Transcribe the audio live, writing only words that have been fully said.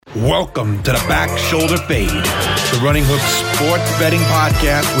Welcome to the Back Shoulder Fade, the Running Hook sports betting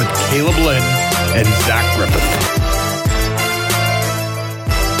podcast with Caleb Lynn and Zach Griffith.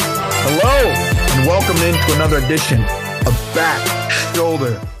 Hello, and welcome into another edition of Back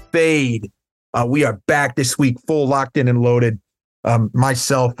Shoulder Fade. We are back this week, full locked in and loaded.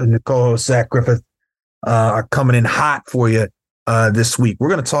 Myself and the co-host Zach Griffith are coming in hot for you this week. We're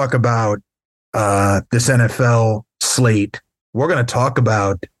going to talk about this NFL slate. We're going to talk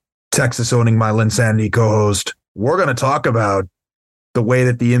about Texas owning my Linsanity co-host. We're going to talk about the way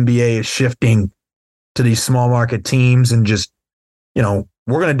that the NBA is shifting to these small market teams, and just, you know,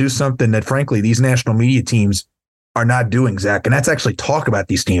 we're going to do something that, frankly, these national media teams are not doing, Zach. And that's actually talk about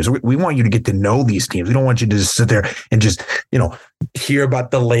these teams. We want you to get to know these teams. We don't want you to just sit there and just, you know, hear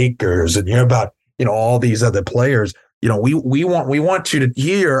about the Lakers and hear about, you know, all these other players. You know, we want you to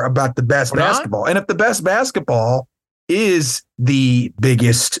hear about the best basketball. And if the best basketball is the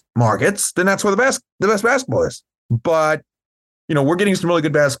biggest markets, then that's where the best basketball is. But, you know, we're getting some really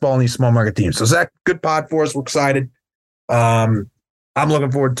good basketball in these small market teams. So, Zach, good pod for us. We're excited. I'm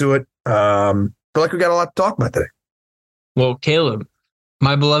looking forward to it. Feel like we got a lot to talk about today. Well, Caleb,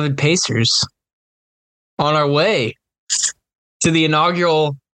 my beloved Pacers, on our way to the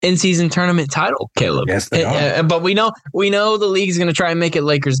inaugural in-season tournament title, Caleb. Yes, they are. But we know the league is going to try and make it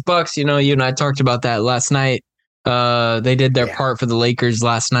Lakers-Bucks. You know, you and I talked about that last night. They did their part for the Lakers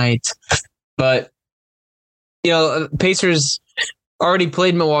last night. But, you know, Pacers already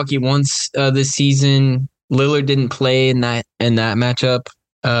played Milwaukee once this season. Lillard didn't play in that matchup.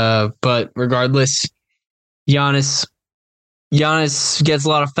 But regardless, Giannis gets a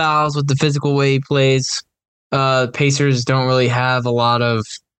lot of fouls with the physical way he plays. Pacers don't really have a lot of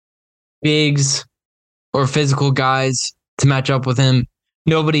bigs or physical guys to match up with him.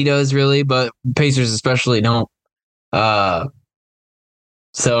 Nobody does really, but Pacers especially don't.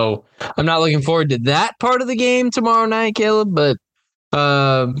 So I'm not looking forward to that part of the game tomorrow night, Caleb. But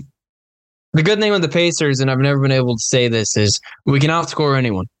the good thing with the Pacers, and I've never been able to say this, is we can outscore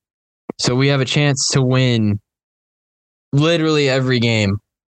anyone. So we have a chance to win literally every game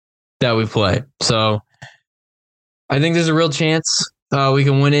that we play. So I think there's a real chance we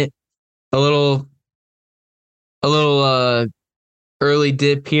can win it. A little early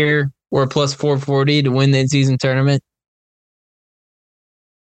dip here. We're plus 440 to win the in-season tournament.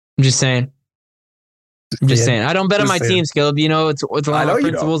 I'm just saying. I don't bet on my teams, Caleb. You know, it's one of my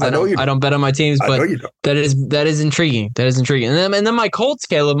principles. I don't bet on my teams, but that is intriguing. That is intriguing. And then my Colts,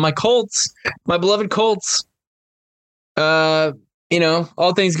 Caleb. My beloved Colts. You know,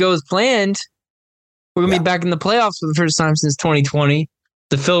 all things go as planned. We're gonna be back in the playoffs for the first time since 2020.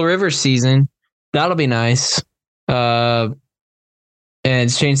 The Phil Rivers season. That'll be nice.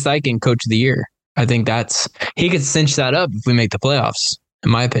 And Shane Steichen, Coach of the Year. I think he could cinch that up if we make the playoffs, in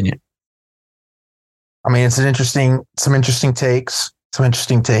my opinion. I mean, some interesting takes. I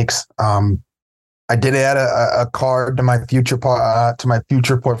did add a card to my future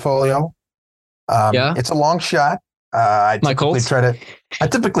portfolio. It's a long shot. I typically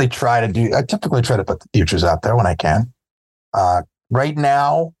try to put the futures out there when I can. Right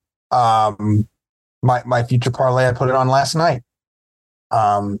now, my future parlay, I put it on last night.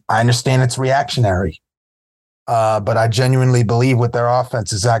 I understand it's reactionary, but I genuinely believe with their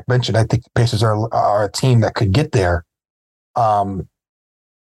offense, as Zach mentioned, I think the Pacers are a team that could get there. You know,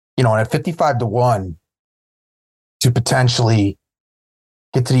 and at 55-1 to potentially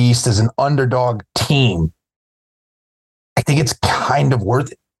get to the East as an underdog team, I think it's kind of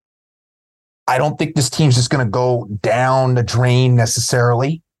worth it. I don't think this team's just going to go down the drain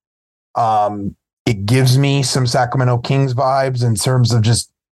necessarily. It gives me some Sacramento Kings vibes in terms of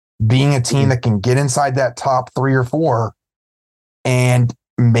just being a team that can get inside that top 3 or 4 and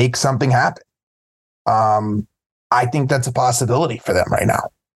make something happen. I think that's a possibility for them right now.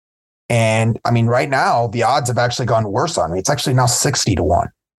 And I mean, right now, the odds have actually gone worse on me. It's actually now 60-1.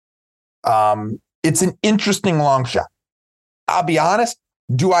 It's an interesting long shot. I'll be honest.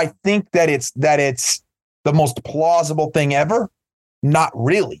 Do I think that it's the most plausible thing ever? Not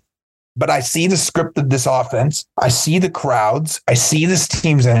really. But I see the script of this offense. I see the crowds. I see this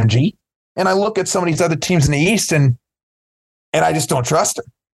team's energy. And I look at some of these other teams in the East and I just don't trust them,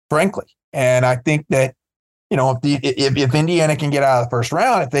 frankly. And I think that, you know, if Indiana can get out of the first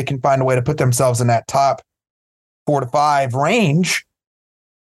round, if they can find a way to put themselves in that top 4 to 5 range,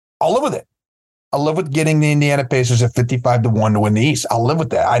 I'll live with it. I'll live with getting the Indiana Pacers at 55-1 to win the East. I'll live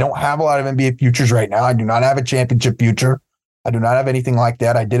with that. I don't have a lot of NBA futures right now. I do not have a championship future. I do not have anything like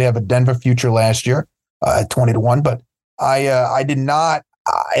that. I did have a Denver future last year at 20-1, but I did not.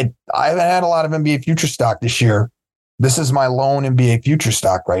 I haven't had a lot of NBA future stock this year this is my lone NBA future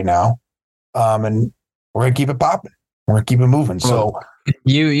stock right now. And we're going to keep it popping. We're going to keep it moving. So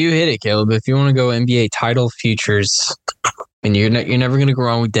you hit it, Caleb. If you want to go NBA title futures, and you're never going to go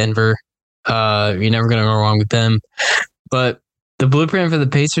wrong with Denver. You're never going to go wrong with them. But the blueprint for the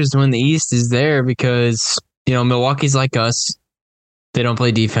Pacers to win the East is there because, Milwaukee's like us. They don't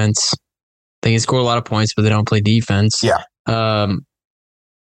play defense. They can score a lot of points, but they don't play defense. Yeah.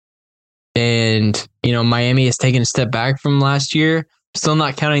 And, Miami has taken a step back from last year. Still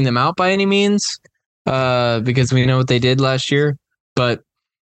not counting them out by any means because we know what they did last year. But,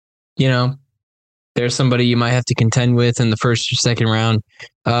 there's somebody you might have to contend with in the first or second round.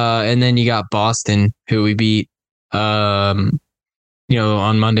 And then you got Boston, who we beat, on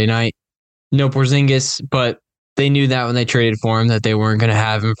Monday night. No Porzingis, but they knew that when they traded for him that they weren't going to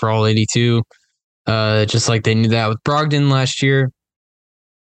have him for all 82. Just like they knew that with Brogdon last year.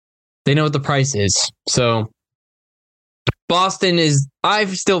 They know what the price is. So Boston I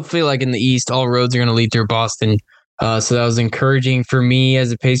still feel like in the East, all roads are going to lead through Boston. So that was encouraging for me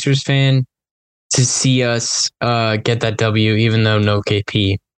as a Pacers fan to see us get that W, even though no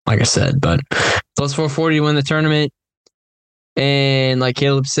KP, like I said. But plus 440 to win the tournament. And like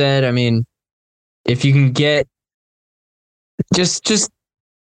Caleb said, I mean, if you can get just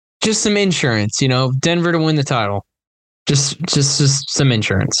some insurance, Denver to win the title, just some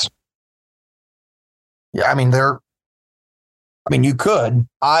insurance. Yeah, I mean, you could.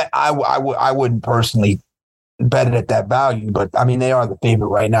 I wouldn't personally bet it at that value, but I mean, they are the favorite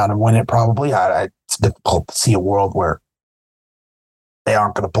right now to win it. Probably, it's difficult to see a world where they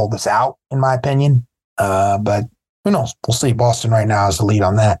aren't going to pull this out, in my opinion. But who knows? We'll see. Boston right now is the lead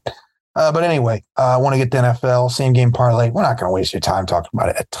on that. But anyway, I want to get the NFL same game parlay. We're not going to waste your time talking about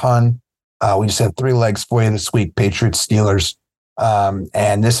it a ton. We just have 3 legs for you this week: Patriots, Steelers,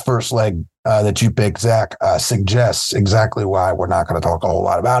 and this first leg that you picked, Zach, suggests exactly why we're not going to talk a whole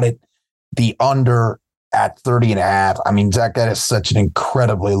lot about it. The under at 30.5. I mean, Zach, that is such an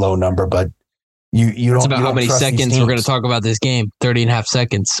incredibly low number, but you don't. It's about how many seconds we're going to talk about this game. 30.5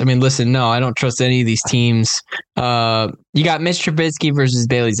 seconds. I mean, listen, no, I don't trust any of these teams. You got Mitch Trubisky versus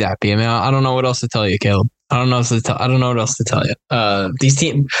Bailey Zappi. I mean, I don't know what else to tell you, Caleb. I don't know what else to tell you. These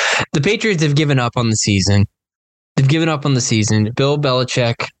teams, the Patriots have given up on the season. They've given up on the season. Bill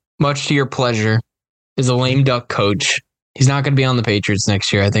Belichick, much to your pleasure, is a lame duck coach. He's not going to be on the Patriots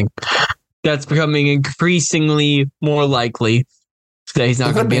next year. I think that's becoming increasingly more likely that he's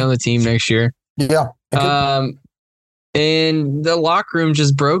not going to be on the team next year. Yeah. And the locker room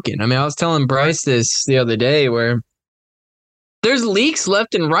just broken. I mean, I was telling Bryce this the other day where there's leaks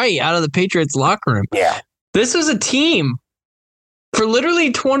left and right out of the Patriots locker room. Yeah. This was a team for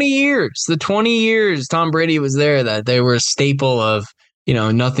literally 20 years. The 20 years Tom Brady was there, that they were a staple of,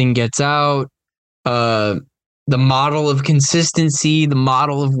 nothing gets out. The model of consistency, the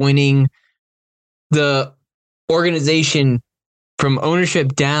model of winning, the organization from ownership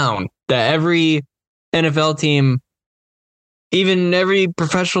down that every NFL team, even every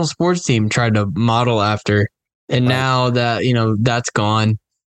professional sports team tried to model after. And now that, that's gone.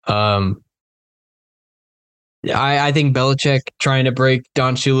 I think Belichick trying to break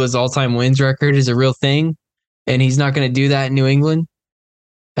Don Shula's all-time wins record is a real thing. And he's not going to do that in New England.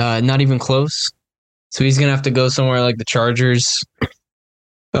 Not even close. So he's going to have to go somewhere like the Chargers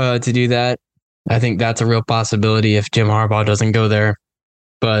to do that. I think that's a real possibility if Jim Harbaugh doesn't go there.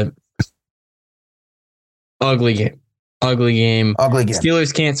 But ugly game.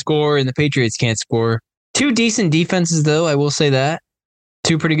 Steelers can't score and the Patriots can't score. 2 decent defenses, though, I will say that.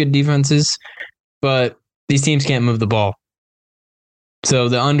 2 pretty good defenses. But these teams can't move the ball. So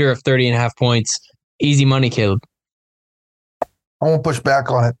the under of 30.5 points, easy money, Caleb. I won't push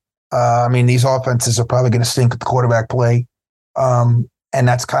back on it. I mean, these offenses are probably going to stink at the quarterback play. And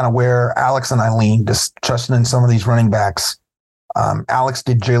that's kind of where Alex and I lean, just trusting in some of these running backs. Alex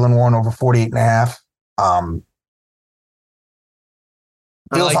did Jaylen Warren over 48.5.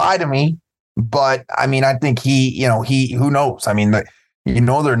 Feels high to me, but I mean, I think who knows? I mean, they're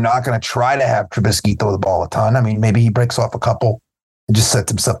not going to try to have Trubisky throw the ball a ton. I mean, maybe he breaks off a couple and just sets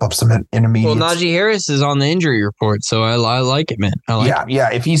himself up some intermediate. Well, Najee Harris is on the injury report, so I like it, man.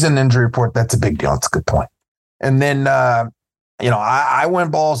 Yeah. If he's in the injury report, that's a big deal. That's a good point. And then, I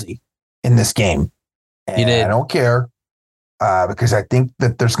went ballsy in this game. And you did. I don't care because I think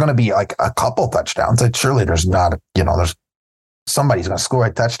that there's going to be like a couple touchdowns. Like, surely there's not, there's somebody's going to score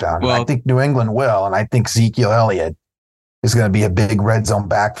a touchdown. Well, I think New England will, and I think Ezekiel Elliott is going to be a big red zone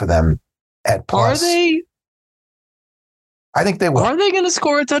back for them at plus. Are they? I think they will. Are they going to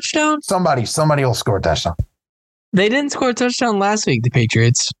score a touchdown? Somebody will score a touchdown. They didn't score a touchdown last week, the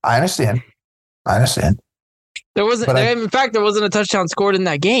Patriots. I understand. There wasn't. In fact, there wasn't a touchdown scored in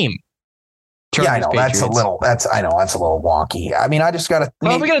that game. Chargers, I know Patriots. That's a little wonky. I mean, I just got to.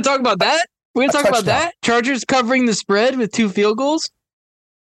 Oh, we're gonna talk about that. We're gonna talk about that. Chargers covering the spread with 2 field goals.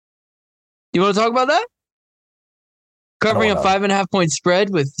 You want to talk about that? Covering a 5.5 point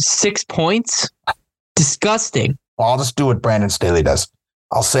spread with 6 points. Disgusting. Well, I'll just do what Brandon Staley does.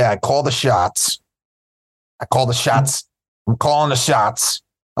 I'll say I call the shots. I'm calling the shots.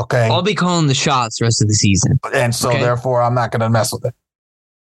 Okay. I'll be calling the shots the rest of the season. And so therefore I'm not going to mess with it.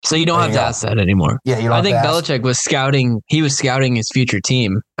 So you don't have to ask that anymore. Yeah, you don't I think Belichick was scouting. He was scouting his future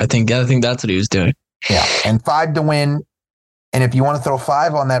team. I think that's what he was doing. Yeah. And 5 to win. And if you want to throw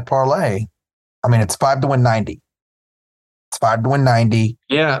 5 on that parlay, I mean, it's 5 to win 90. It's 5 to win 90.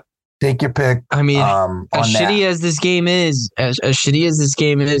 Yeah. Take your pick. I mean, as shitty as this game is,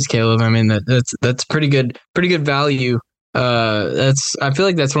 Caleb. I mean, that's pretty good value. I feel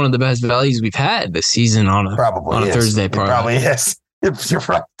like that's one of the best values we've had this season on a Thursday parlay. It probably is. You're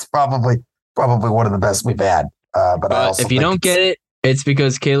right. It's probably one of the best we've had. But I also if you don't get it, it's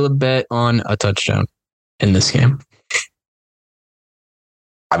because Caleb bet on a touchdown in this game.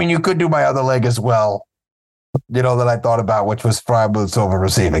 I mean, you could do my other leg as well, that I thought about, which was Freiermuth's over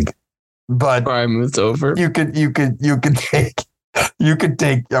receiving. But Freiermuth's over. You could take.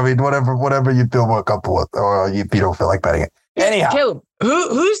 I mean, whatever you feel more comfortable with, or if you don't feel like betting it. Anyhow, Caleb,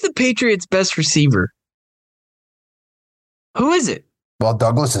 who's the Patriots' best receiver? Who is it? Well,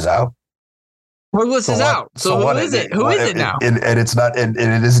 Douglas is out. Douglas is out. So who is it? Who is it now? And it's not. And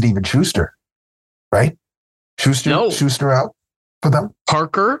it isn't even Schuster, right? Schuster out for them.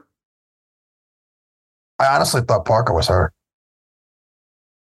 Parker. I honestly thought Parker was hurt.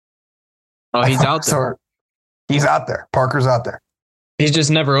 Oh, he's out there. He's out there. Parker's out there. He's just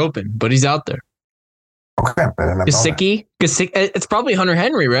never open, but he's out there. Okay. Gesicki? It's probably Hunter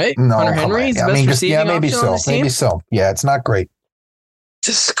Henry, right? No, Hunter Henry's the best receiving maybe option so. on this team? Maybe so. Yeah, it's not great.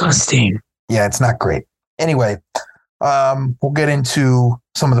 Disgusting. Yeah, it's not great. Anyway, we'll get into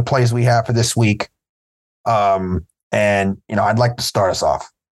some of the plays we have for this week. And I'd like to start us off.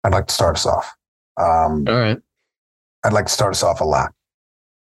 All right. I'd like to start us off a lot.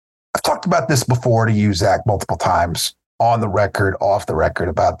 I've talked about this before to you, Zach, multiple times on the record, off the record,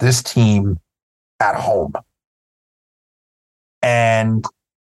 about this team at home. And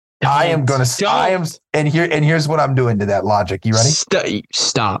here's what I'm doing to that logic. You ready?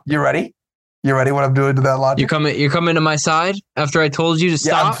 Stop. You ready? You ready what I'm doing to that logic? You're coming to my side after I told you to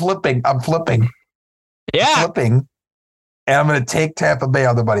stop? Yeah, I'm flipping. Yeah. I'm flipping. And I'm going to take Tampa Bay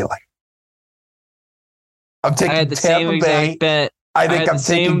on the money line. I'm taking Tampa Bay. Bet. I think I'm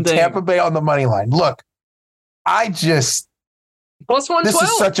taking Tampa Bay on the money line. Look, plus 112. This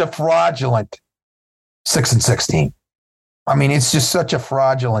is such a fraudulent 6-16. I mean, it's just such a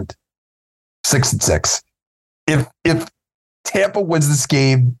fraudulent 6-6. If Tampa wins this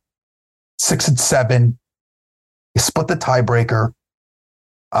game 6-7, you split the tiebreaker.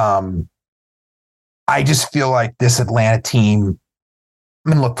 I just feel like this Atlanta team. I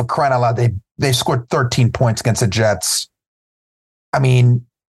mean, look, for crying out loud, they scored 13 points against the Jets. I mean,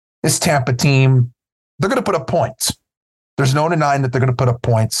 this Tampa team, they're going to put up points. There's no denying that they're going to put up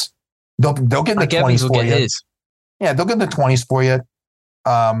points. They'll get in the 20s for you. Yeah, they'll get in the 20s for you.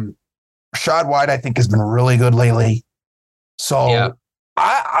 Rashad White, I think, has been really good lately. So yeah,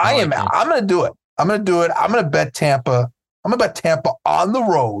 I'm going to do it. I'm going to bet Tampa. I'm going to bet Tampa on the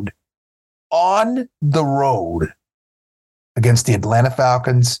road. On the road against the Atlanta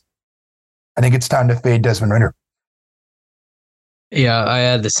Falcons. I think it's time to fade Desmond Ridder. Yeah, I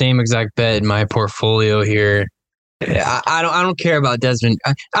had the same exact bet in my portfolio here. I don't care about Desmond.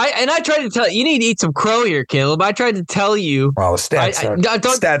 I tried to tell you need to eat some crow here, Caleb. I tried to tell you. Well, the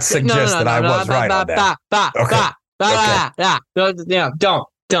stats suggest that I was right on that. Yeah, don't.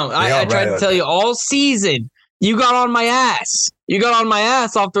 I tried to tell you all season. You got on my ass. You got on my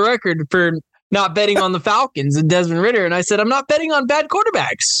ass off the record for not betting on the Falcons and Desmond Ridder, and I said I'm not betting on bad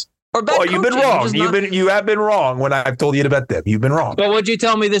quarterbacks. You've been wrong. You have been wrong when I've told you to bet them. You've been wrong. But what'd you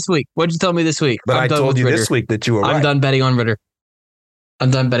tell me this week? But I told you this week that you were right. I'm done betting on Ridder.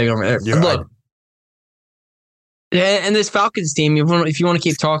 Look. And this Falcons team, if you want to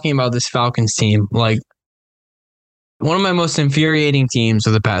keep talking about this Falcons team, like one of my most infuriating teams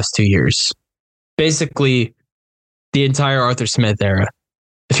of the past 2 years. Basically, the entire Arthur Smith era,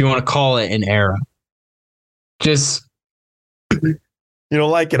 if you want to call it an era. Just... You don't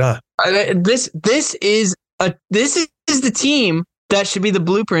like it, huh? This is the team that should be the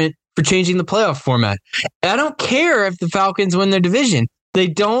blueprint for changing the playoff format. I don't care if the Falcons win their division. They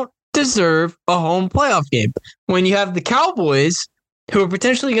don't deserve a home playoff game. When you have the Cowboys, who are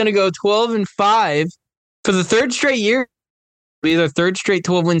potentially going to go 12-5 for the third straight year, be their third straight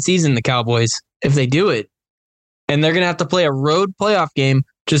 12-win season, the Cowboys, if they do it. And they're going to have to play a road playoff game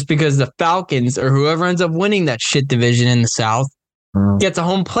just because the Falcons or whoever ends up winning that shit division in the South gets a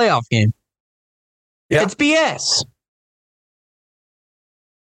home playoff game. Yeah. It's BS.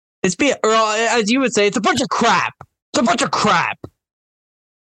 It's BS. Or as you would say, it's a bunch of crap. It's a bunch of crap.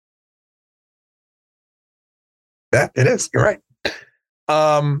 Yeah, it is. You're right.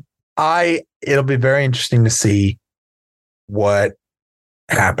 It'll be very interesting to see what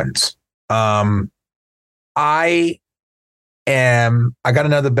happens. I got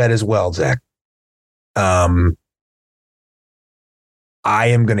another bet as well, Zach. I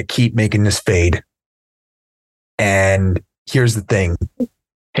am going to keep making this fade. And here's the thing.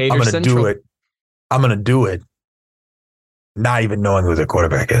 Hater I'm going to Central. do it. I'm going to do it not even knowing who their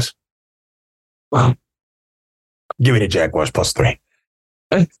quarterback is. Wow. Give me the Jaguars +3.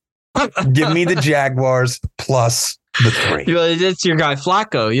 Give me the Jaguars plus the 3. It's your guy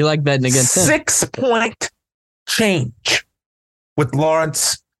Flacco. You like betting against him. 6-point change with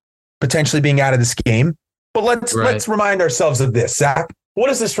Lawrence potentially being out of this game. But let's remind ourselves of this, Zach. What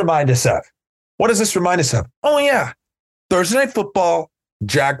does this remind us of? Oh, yeah. Thursday Night Football,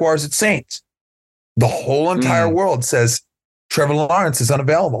 Jaguars at Saints. The whole entire world says Trevor Lawrence is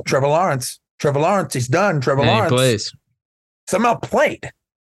unavailable. Trevor Lawrence, he's done. Trevor Lawrence plays. Somehow played.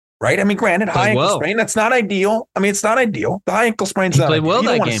 Right? I mean, granted, high ankle sprain, that's not ideal. I mean, it's not ideal. The high ankle sprain's not ideal. You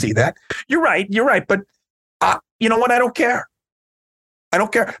don't want to see that. You're right. But you know what? I don't care.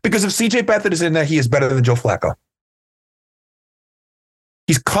 Because if CJ Beathard is in there, he is better than Joe Flacco.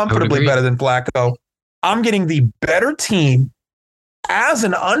 He's comfortably better than Flacco. I'm getting the better team as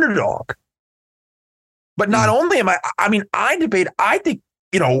an underdog. But not only am I think,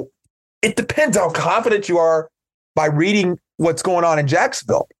 it depends how confident you are by reading what's going on in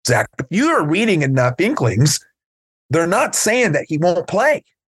Jacksonville. Zach, if you are reading enough inklings, they're not saying that he won't play.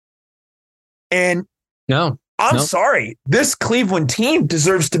 And I'm sorry, this Cleveland team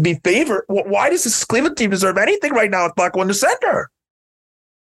deserves to be favored. Why does this Cleveland team deserve anything right now with Flacco in the center?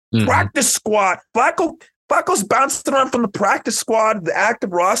 Practice squad. Flacco's bouncing around from the practice squad, the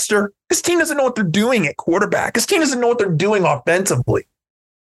active roster. This team doesn't know what they're doing at quarterback. This team doesn't know what they're doing offensively.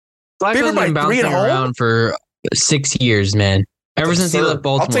 Flacco's been bouncing around for 6 years, man. Ever since he left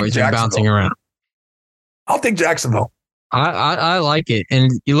Baltimore, he's been bouncing around. I'll take Jacksonville. I like it.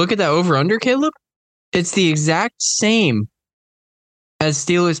 And you look at that over-under, Caleb, it's the exact same as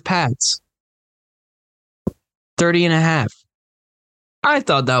Steelers-Pats. 30.5. I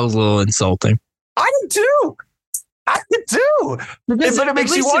thought that was a little insulting. I did too. But it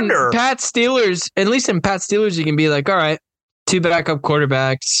makes you wonder. At least in Pat Steelers, you can be like, all right, 2 backup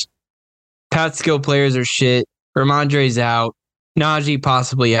quarterbacks. Pat skill players are shit. Ramondre's out. Najee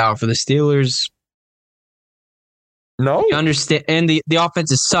possibly out for the Steelers. No. You understand? And the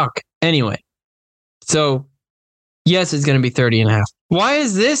offenses suck anyway. So, yes, it's going to be 30.5. Why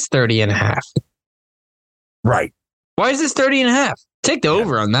is this 30.5? Right. Why is this 30.5? Take the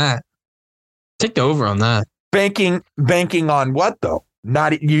over on that. Banking on what, though?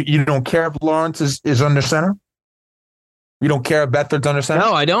 Not you don't care if Lawrence is under center? You don't care if Beathard's under center?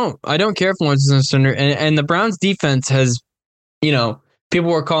 No, I don't. I don't care if Lawrence is under center. And the Browns defense has,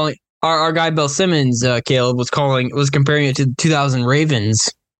 people were calling, our guy Bill Simmons, Caleb, was comparing it to the 2000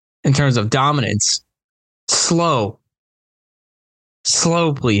 Ravens in terms of dominance. Slow,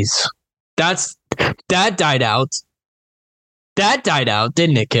 please. That died out. That died out,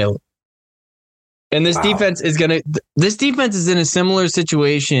 didn't it, Caleb? And this defense is in a similar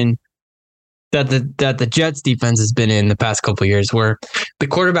situation that the Jets defense has been in the past couple of years, where the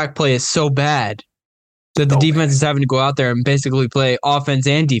quarterback play is so bad that the defense is having to go out there and basically play offense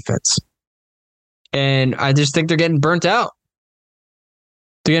and defense. And I just think they're getting burnt out.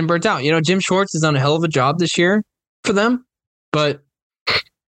 Jim Schwartz has done a hell of a job this year for them, but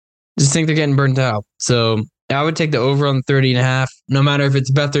just think they're getting burnt out. So I would take the over on 30.5, no matter if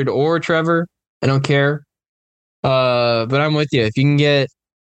it's Beathard or Trevor. I don't care. But I'm with you. If you can get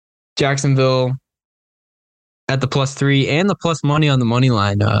Jacksonville at the +3 and the plus money on the money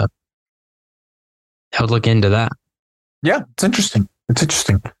line, I would look into that. Yeah, it's interesting.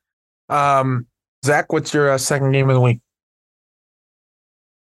 Zach, what's your second game of the week?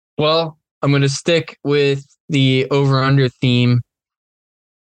 Well, I'm going to stick with the over-under theme,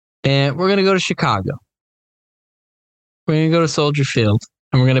 and we're going to go to Chicago. We're going to go to Soldier Field,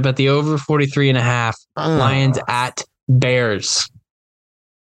 and we're going to bet the over 43.5. Lions at Bears.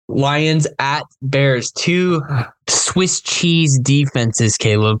 Two Swiss cheese defenses,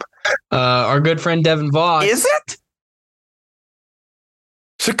 Caleb. Our good friend Devin Voss. Is it?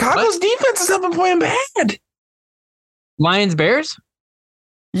 Chicago's defense has been playing bad. Lions, Bears?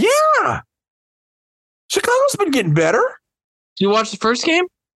 Yeah. Chicago's been getting better. Did you watch the first game?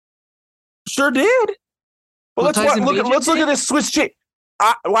 Sure did. Well, let's look at this Swiss cheese.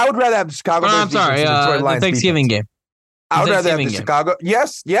 I would rather have the Chicago Bears. I'm sorry, the Thanksgiving game. I would rather have the Chicago.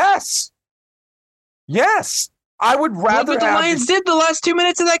 Yes. I would rather. But the Lions did the last 2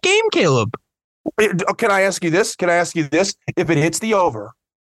 minutes of that game, Caleb. Can I ask you this? If it hits the over,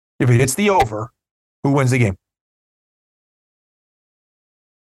 who wins the game?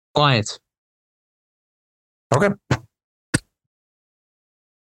 Lions. Okay.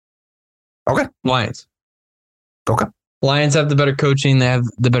 Lions. Okay. Lions have the better coaching. They have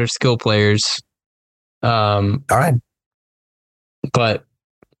the better skill players. All right. But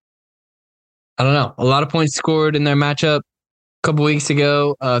I don't know. A lot of points scored in their matchup a couple weeks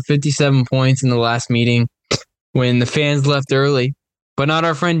ago. 57 points in the last meeting when the fans left early. But not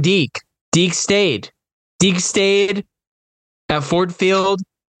our friend Deke. Deke stayed. Deke stayed at Ford Field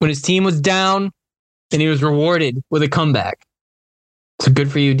when his team was down, and he was rewarded with a comeback. So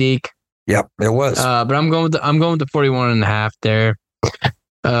good for you, Deke. Yep, it was. But I'm going with the 41.5 there.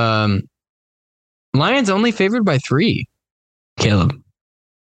 Lions only favored by 3. Caleb.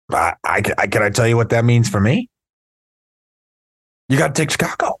 Can I tell you what that means for me? You got to take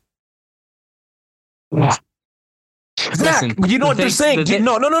Chicago. Zach, you know what they're saying?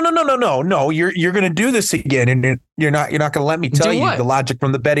 No. You're going to do this again, and you're not going to let me tell you the logic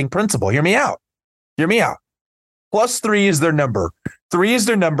from the betting principle. Hear me out. +3 is their number. 3 is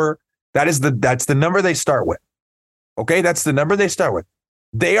their number. That's the number they start with. Okay, that's the number they start with.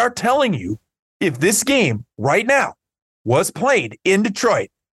 They are telling you if this game right now was played in Detroit,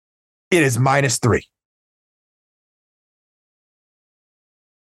 it is -3.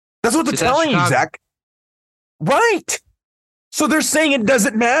 That's what they're telling you, Zach. Right. So they're saying it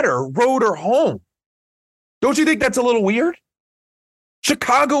doesn't matter, road or home. Don't you think that's a little weird?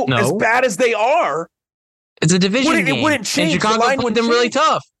 Chicago, as bad as they are, it's a division game. It wouldn't change. And Chicago played them really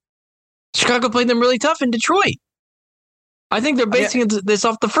tough. Chicago played them really tough in Detroit. I think they're basing this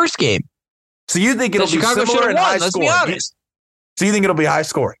off the first game. So you think it'll be similar and high scoring? Let's be honest. So you think it'll be high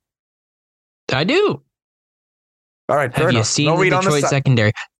scoring? I do. All right, fair enough. Have you seen the Detroit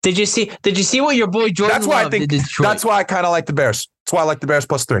secondary? Did you see what your boy Jordan Love did to Detroit? That's why I kind of like the Bears. That's why I like the Bears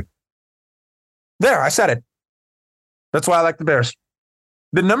 +3. There, I said it. That's why I like the Bears.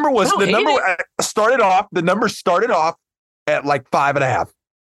 The number started off at like 5.5.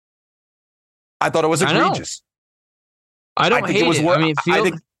 I thought it was egregious. I don't hate it. I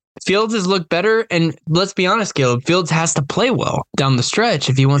mean, Fields has looked better, and let's be honest, Caleb. Fields has to play well down the stretch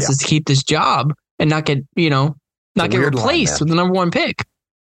if he wants to keep this job and not get replaced with the number 1 pick.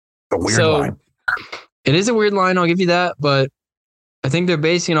 A weird line. It is a weird line. I'll give you that, but I think they're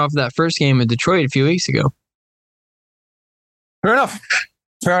basing it off of that first game in Detroit a few weeks ago. Fair enough.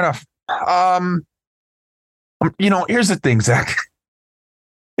 Here's the thing, Zach.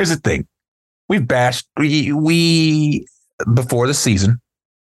 Here's the thing. We've bashed. We before the season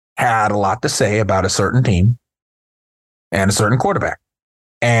had a lot to say about a certain team and a certain quarterback.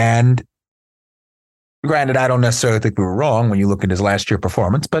 And granted, I don't necessarily think we were wrong when you look at his last year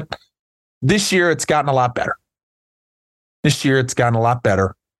performance, but this year it's gotten a lot better. It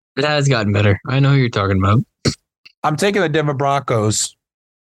has gotten better. I know who you're talking about. I'm taking the Denver Broncos,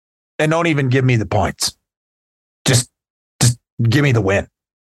 and don't even give me the points. Just give me the win.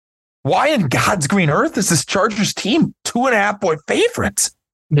 Why in God's green earth is this Chargers team 2.5-point favorites?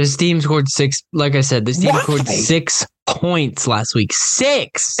 This team scored 6. Like I said, this team scored 6 points last week.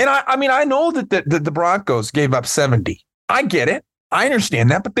 6. And I know that the Broncos gave up 70. I get it. I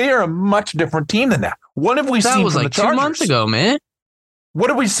understand that, but they are a much different team than that. What have we seen from the Chargers? That was like 2 months ago, man. What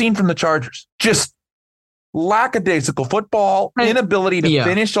have we seen from the Chargers? Just lackadaisical football, inability to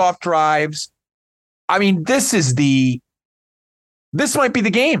finish off drives. I mean, this might be the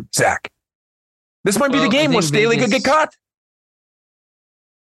game, Zach. This might be the game where Staley could get caught.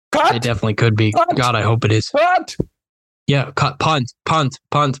 It definitely could be. God, I hope it is. Cut. Yeah, cut. Punt.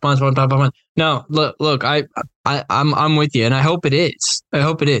 No, look. I'm with you, and I hope it is. I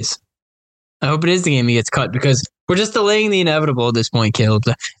hope it is the game he gets cut because we're just delaying the inevitable at this point, Caleb.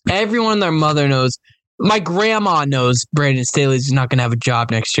 Everyone and their mother knows. My grandma knows Brandon Staley's not going to have a job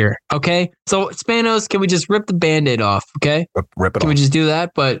next year. Okay, so Spanos, can we just rip the Band-Aid off? Okay, rip it off. Can we just do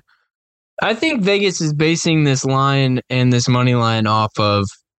that? But I think Vegas is basing this line and this money line off of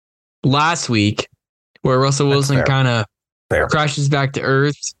last week, where Russell Wilson kind of crashes back to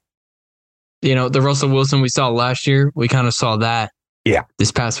earth. You know, the Russell Wilson we saw last year, we kind of saw that. Yeah.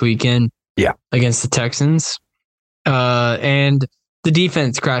 This past weekend. Yeah. Against the Texans, and the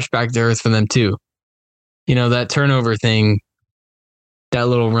defense crashed back to earth for them too. That turnover thing, that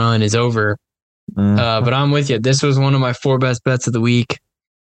little run is over. But I'm with you. This was one of my 4 best bets of the week.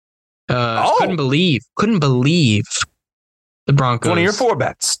 Couldn't believe the Broncos. One of your 4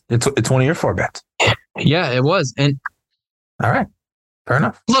 bets. It's one of your 4 bets. Yeah, it was. And all right, fair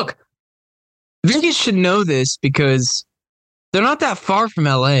enough. Look, Vegas should know this because they're not that far from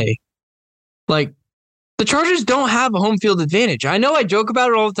LA. Like, the Chargers don't have a home field advantage. I know I joke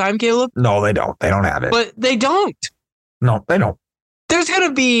about it all the time, Caleb. No, they don't. They don't have it. But they don't. No, they don't. There's going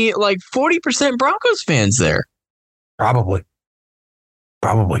to be like 40% Broncos fans there. Probably.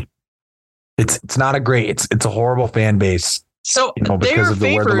 It's not a great. It's a horrible fan base. So because they're of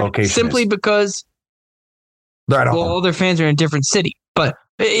where the location simply is. Because they're at home. all their fans are in a different city. But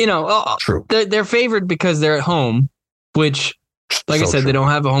true. They're favored because they're at home, which, like I said, true. they don't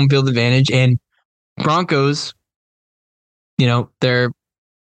have a home field advantage. And Broncos, they're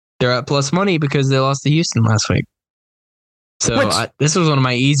at plus money because they lost to Houston last week. So this was one of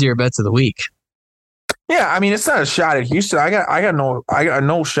my easier bets of the week. Yeah, I mean, it's not a shot at Houston. I got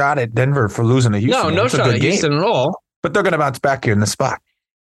no shot at Denver for losing to Houston. No shot at Houston at all. But they're going to bounce back here in the spot.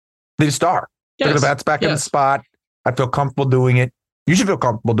 They just are. Yes. They're going to bounce back in the spot. I feel comfortable doing it. You should feel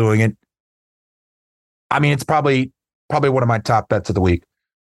comfortable doing it. I mean, it's probably one of my top bets of the week.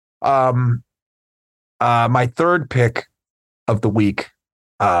 My third pick of the week.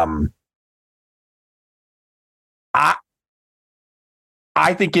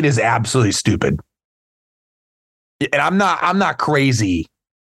 I think it is absolutely stupid. And I'm not crazy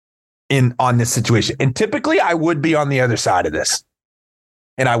on this situation. And typically I would be on the other side of this.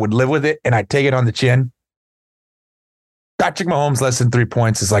 And I would live with it and I'd take it on the chin. Patrick Mahomes less than 3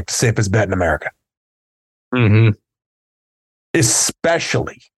 points is like the safest bet in America. Mm-hmm.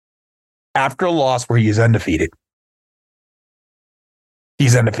 Especially after a loss where he is undefeated.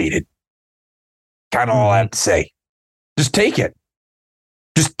 He's undefeated. Kind of all I have to say. Just take it.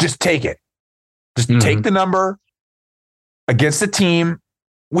 Just take it. Just take the number against the team.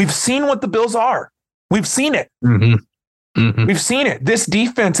 We've seen what the Bills are. We've seen it. We've seen it. This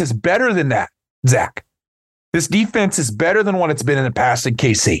defense is better than that, Zach. This defense is better than what it's been in the past in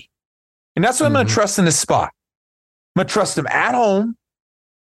KC. And that's what I'm going to trust in this spot. I'm going to trust them at home.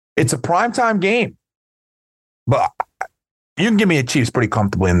 It's a primetime game. But you can give me a Chiefs pretty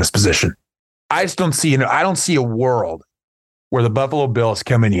comfortably in this position. I just don't see I don't see a world where the Buffalo Bills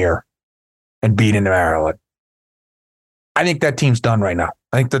come in here and beat into Maryland. I think that team's done right now.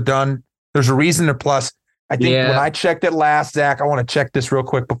 I think they're done. There's a reason they're plus. I think when I checked it last, Zach, I want to check this real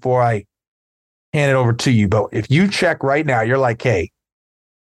quick before I hand it over to you. But if you check right now, you're like, hey,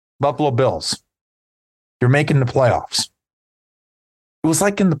 Buffalo Bills, you're making the playoffs. It was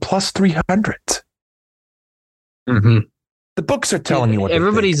like in the plus 300s. The books are telling you what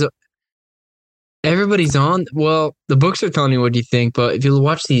everybody's on. Well, the books are telling you what you think, but if you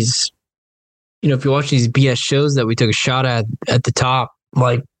watch these, if you watch these BS shows that we took a shot at the top,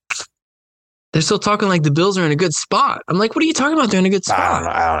 like they're still talking like the Bills are in a good spot. I'm like, what are you talking about? They're in a good spot.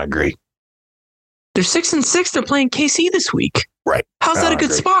 I don't agree. They're 6-6. They're playing KC this week. Right. How's that a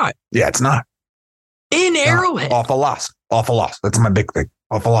good spot? Yeah, it's not. In Arrowhead. Off a loss. That's my big thing.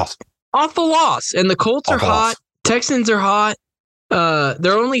 Off a loss. And the Colts are hot. Texans are hot.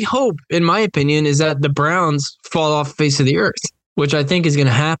 Their only hope, in my opinion, is that the Browns fall off the face of the earth, which I think is going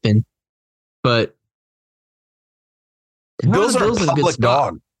to happen. But Bills are a public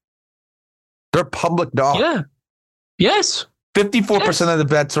dog. They're a public dog. Yeah. Yes. 54% of the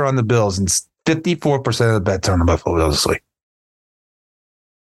bets are on the Bills, and 54% of the bets are on the Buffalo Bills this week.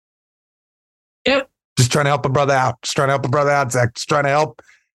 Yep. Just trying to help a brother out. Zach. Just trying to help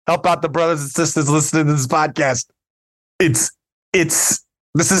out the brothers and sisters listening to this podcast. This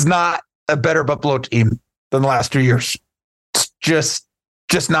is not a better Buffalo team than the last 2 years. It's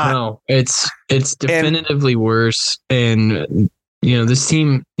just not. No, it's definitively worse. And this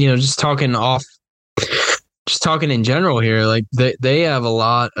team, just talking in general here, like they have a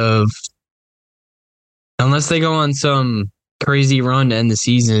lot of, unless they go on some crazy run to end the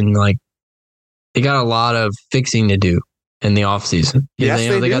season, like they got a lot of fixing to do in the offseason. Yes,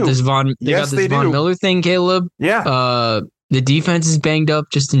 they got this Von Miller thing, Caleb. Yeah. The defense is banged up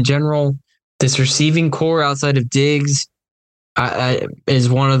just in general. This receiving core outside of Diggs is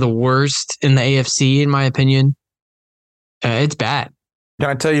one of the worst in the AFC, in my opinion. It's bad. Can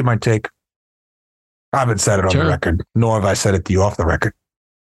I tell you my take? I haven't said it on the record, nor have I said it to you off the record.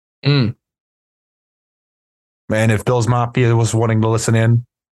 Man, if Bills Mafia was wanting to listen in,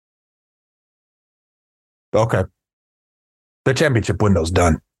 okay. The championship window's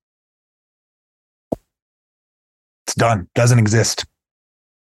done. It's done. Doesn't exist.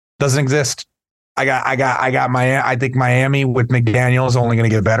 Doesn't exist. I think Miami with McDaniel is only going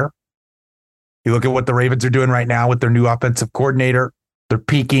to get better. You look at what the Ravens are doing right now with their new offensive coordinator. They're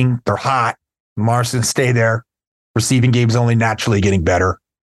peaking. They're hot. Marston, stay there. Receiving game's only naturally getting better.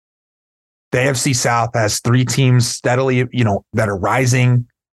 The AFC South has 3 teams steadily, that are rising.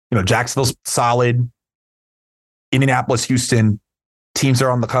 Jacksonville's solid. Indianapolis, Houston, teams are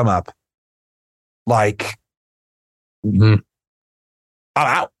on the come up. I'm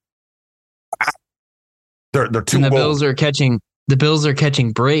out. They're too. And the Bills are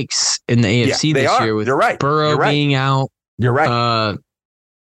catching breaks in the AFC this year with Burrow being out. You're right.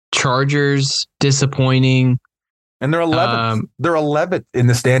 Chargers disappointing. And they're 11th. They're 11th in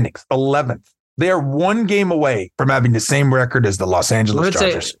the standings. 11th. They are 1 game away from having the same record as the Los Angeles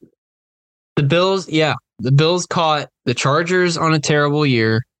Chargers. The Bills caught the Chargers on a terrible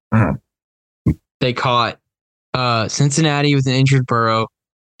year. Mm-hmm. They caught Cincinnati with an injured Burrow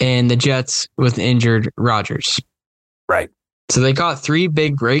and the Jets with injured Rodgers. Right. So they caught 3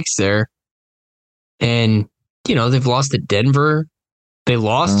 big breaks there. And, they've lost to Denver. They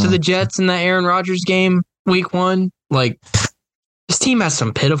lost to the Jets in that Aaron Rodgers game week 1. This team has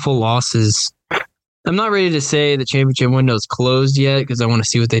some pitiful losses. I'm not ready to say the championship window is closed yet because I want to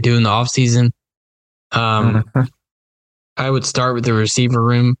see what they do in the offseason. I would start with the receiver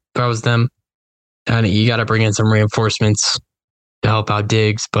room if I was them. And you got to bring in some reinforcements to help out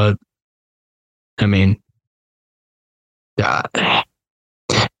Diggs. But, they'll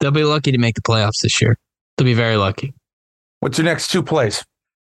be lucky to make the playoffs this year. They'll be very lucky. What's your next 2 plays?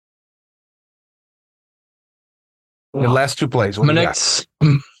 Your last 2 plays. My next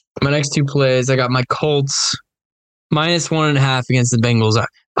 2 plays, I got my Colts -1.5 against the Bengals.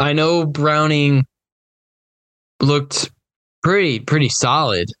 I know Browning looked pretty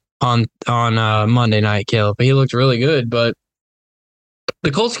solid on Monday night, Caleb. He looked really good, but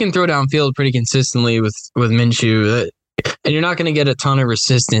the Colts can throw downfield pretty consistently with Minshew, and you're not going to get a ton of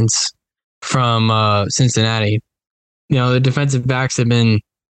resistance from Cincinnati. The defensive backs the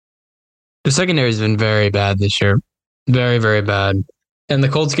secondary has been very bad this year. Very, very bad. And the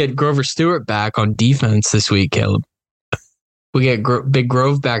Colts get Grover Stewart back on defense this week, Caleb. We get Big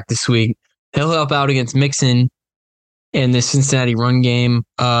Grove back this week. He'll help out against Mixon in the Cincinnati run game.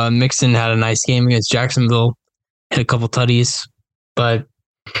 Mixon had a nice game against Jacksonville. Hit a couple tutties. But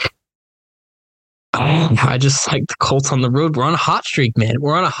I just like the Colts on the road. We're on a hot streak, man.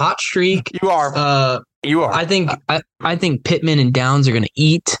 We're on a hot streak. You are. You are. I think Pittman and Downs are going to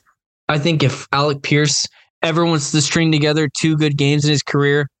eat. I think if Alec Pierce ever wants to string together 2 good games in his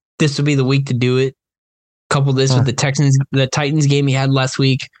career, this will be the week to do it. Couple this with the Titans game he had last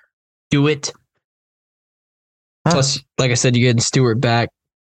week. Do it. Plus, like I said, you're getting Stewart back.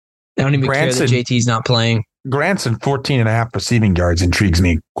 I don't even care that JT's not playing. Granson, 14.5 receiving yards intrigues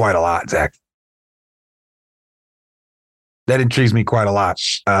me quite a lot, Zach. That intrigues me quite a lot.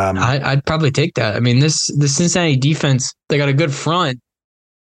 I'd probably take that. The Cincinnati defense, they got a good front,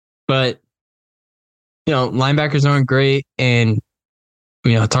 but linebackers aren't great, and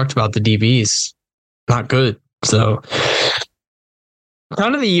I talked about the DBs, not good. So,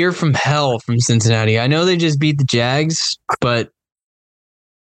 kind of the year from hell from Cincinnati. I know they just beat the Jags, but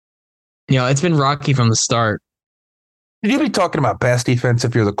it's been rocky from the start. Should you be talking about pass defense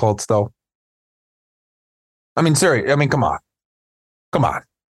if you're the Colts, though? Seriously. Come on.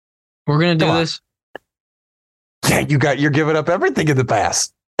 We're gonna do this. Yeah, you're giving up everything in the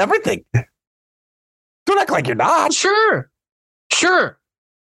pass. Everything. Don't act like you're not. Sure. You're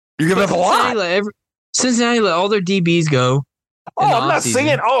giving up a lot. Cincinnati let all their DBs go. I'm not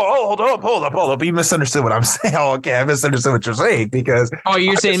saying. Hold up. You misunderstood what I'm saying. Oh, okay, I misunderstood what you're saying because. Oh,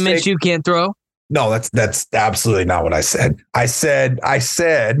 you're saying Minshew can't throw? No, that's absolutely not what I said. I said.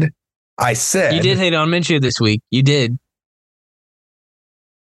 You did hate on Minshew this week. You did.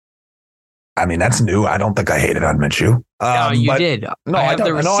 That's new. I don't think I hated on Minshew. You did. No, I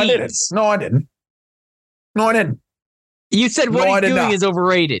don't. No, I didn't. No, I didn't. You said what he's doing is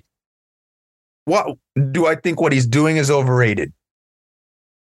overrated. What do I think? What he's doing is overrated.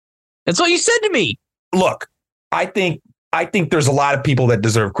 That's what you said to me. Look, I think there's a lot of people that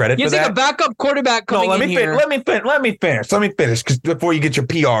deserve credit for that. You think a backup quarterback coming in here? Let me finish because before you get your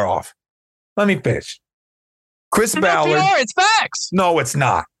PR off. Let me finish. Chris Ballard. PR, it's facts. No, it's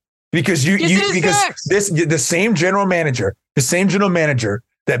not. Because the same general manager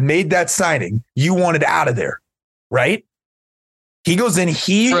that made that signing, you wanted out of there, right? He goes in.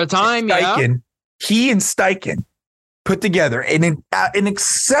 He and Steichen put together an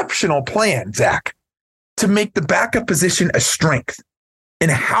exceptional plan, Zach, to make the backup position a strength. And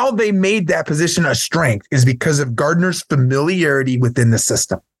how they made that position a strength is because of Gardner's familiarity within the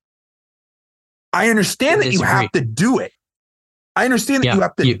system. I understand that you have to do it. I understand that you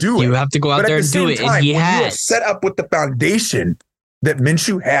have to do it. You have to go out there and do it. And he has. You are set up with the foundation that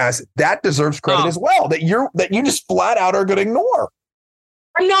Minshew has, that deserves credit as well. That you just flat out are going to ignore.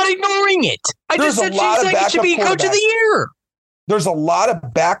 I'm not ignoring it. I just said Shane Steichen should be coach of the year. There's a lot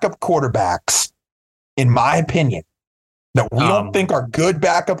of backup quarterbacks, in my opinion, that we don't think are good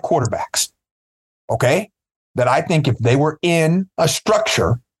backup quarterbacks. Okay? That I think if they were in a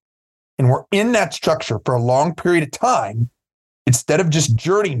structure and were in that structure for a long period of time, instead of just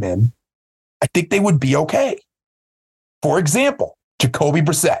journeymen, I think they would be okay. For example, Jacoby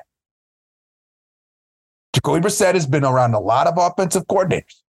Brissett. Jacoby Brissett has been around a lot of offensive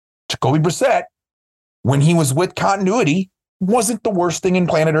coordinators. Jacoby Brissett, when he was with continuity, wasn't the worst thing in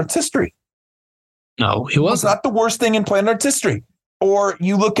planet Earth's history. No, he wasn't. It was not the worst thing in planet Earth's history. Or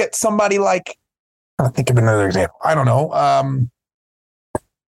you look at somebody like, I'm trying to think of another example. I don't know.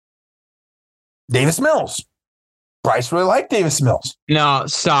 Davis Mills. Bryce really liked Davis Mills. No,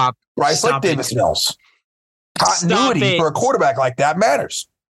 stop. Bryce liked Davis Mills. Continuity for a quarterback like that matters.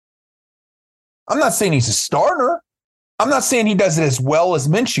 I'm not saying he's a starter. I'm not saying he does it as well as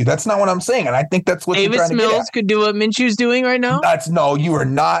Minshew. That's not what I'm saying. And I think that's what Davis Mills could do what Minshew's doing right now. You are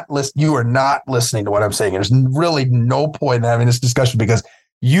not listening to what I'm saying. There's really no point in having this discussion because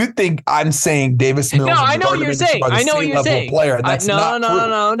you think I'm saying Davis Mills. No, I know what you're saying. I know what you're saying. Player. That's not true.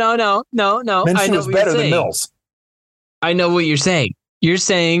 No. Minshew is better than Mills. I know what you're saying. You're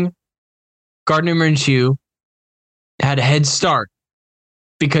saying Gardner Minshew had a head start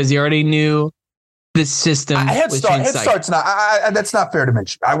because he already knew the system. Head start's not. That's not fair to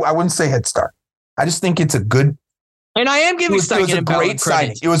mention. I wouldn't say head start. I just think it's a good. And I am giving Steichen a great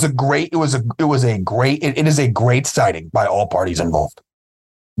signing. It is a great signing by all parties involved.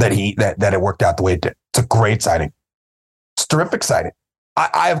 That it worked out the way it did. It's a great signing. It's a terrific signing.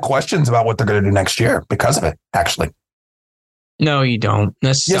 I have questions about what they're going to do next year because of it. Actually, no, you don't.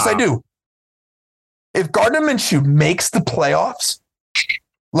 Yes, I do. If Gardner Minshew makes the playoffs.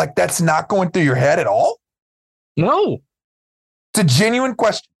 Like, that's not going through your head at all? No. It's a genuine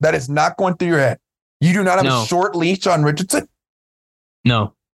question. That is not going through your head. You do not have a short leash on Richardson?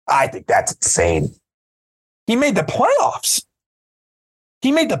 No. I think that's insane. He made the playoffs.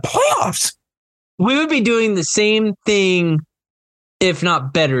 We would be doing the same thing, if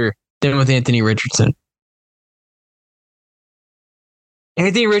not better, than with Anthony Richardson.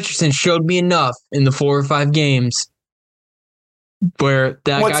 Anthony Richardson showed me enough in the 4 or 5 games where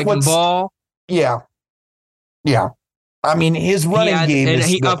that guy can ball. Yeah. I mean, his running game is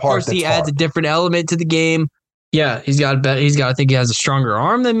the part. Of course, he adds a different element to the game. Yeah, I think he has a stronger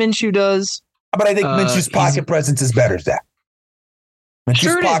arm than Minshew does. But I think Minshew's pocket presence is better, Zach.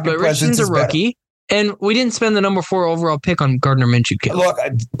 Sure it is, but Richardson's a rookie, and we didn't spend the number 4 overall pick on Gardner Minshew. Look,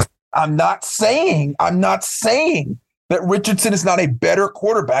 I'm not saying that Richardson is not a better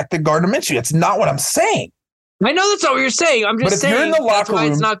quarterback than Gardner Minshew. It's not what I'm saying. I know that's not what you're saying. I'm just saying that's why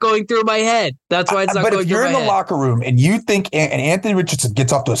it's not going through my head. That's why it's not going through my head. But if you're in the locker room and you think and Anthony Richardson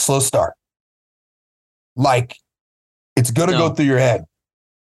gets off to a slow start, like, it's going to go through your head.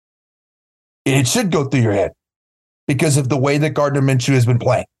 It should go through your head because of the way that Gardner Minshew has been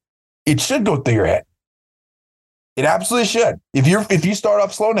playing. It should go through your head. It absolutely should. If you start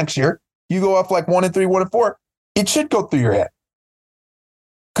off slow next year, you go off like 1-3, 1-4, it should go through your head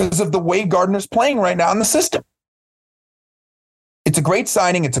because of the way Gardner's playing right now in the system. It's a great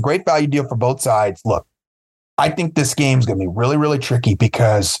signing. It's a great value deal for both sides. Look, I think this game's going to be really, really tricky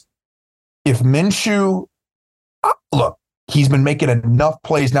because if Minshew, look, he's been making enough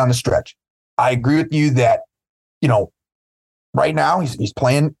plays down the stretch. I agree with you that, right now he's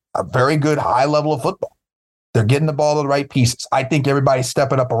playing a very good high level of football. They're getting the ball to the right pieces. I think everybody's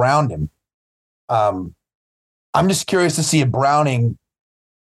stepping up around him. I'm just curious to see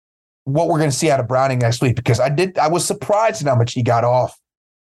what we're going to see out of Browning next week, because I was surprised at how much he got off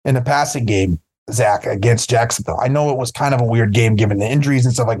in the passing game, Zach, against Jacksonville. I know it was kind of a weird game given the injuries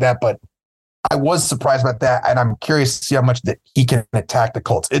and stuff like that, but I was surprised about that, and I'm curious to see how much that he can attack the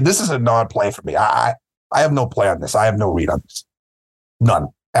Colts. This is a non-play for me. I have no play on this. I have no read on this. None.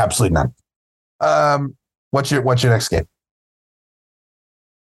 Absolutely none. What's your next game?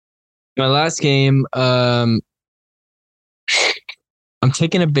 My last game, I'm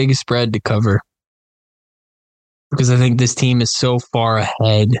taking a big spread to cover because I think this team is so far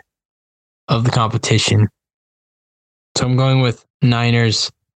ahead of the competition. So I'm going with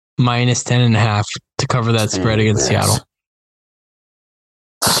Niners minus 10.5 to cover that spread against Seattle.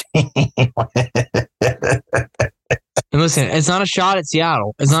 And listen, it's not a shot at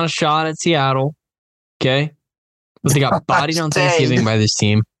Seattle. Okay? But they got bodied on Thanksgiving by this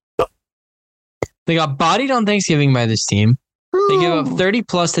team. They got bodied on Thanksgiving by this team. They gave up 30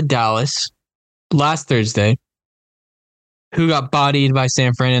 plus to Dallas last Thursday, who got bodied by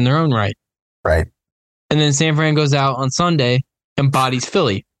San Fran in their own right. Right. And then San Fran goes out on Sunday and bodies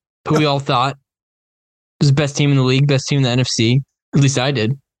Philly, who we all thought was the best team in the league, best team in the NFC. At least I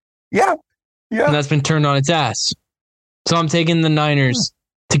did. Yeah. Yeah. And that's been turned on its ass. So I'm taking the Niners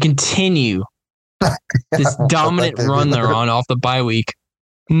to continue this dominant run they're on off the bye week.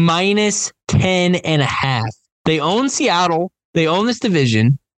 Minus 10.5. They own Seattle. They own this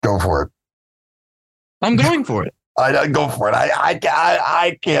division. Go for it. I'm going for it. I go for it.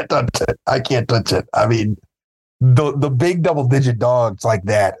 I can't touch it. I can't touch it. I mean, the big double-digit dogs like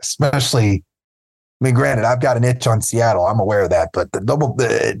that, especially. I mean, granted, I've got an itch on Seattle. I'm aware of that, but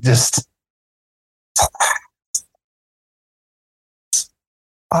just.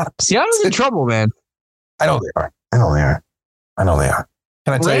 Seattle's in trouble, man. I know they are. Can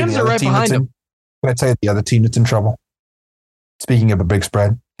I tell Rams you the are other right team behind them. Can I tell you the other team that's in trouble? Speaking of a big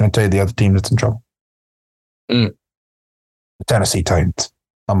spread, can I tell you the other team that's in trouble? The Tennessee Titans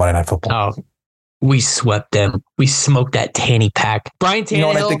on Monday Night Football. Oh, we swept them. We smoked that Tanny pack. Brian Tannehill, you know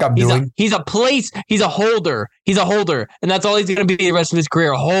what I think I'm doing? He's a holder. He's a holder. And that's all he's going to be the rest of his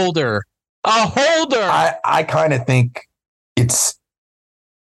career. A holder. I kind of think it's,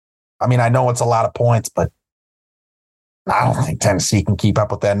 I mean, I know it's a lot of points, but I don't think Tennessee can keep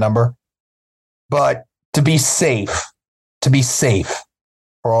up with that number. But to be safe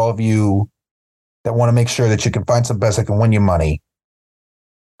for all of you that want to make sure that you can find some bets that can win you money,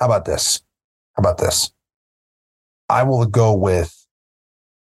 how about this? I will go with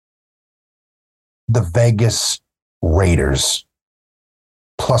the Vegas Raiders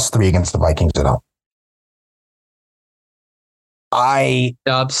 +3 against the Vikings at home.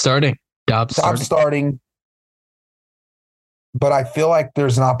 Dobbs starting. But I feel like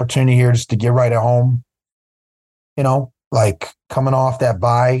there's an opportunity here just to get right at home. You know, like coming off that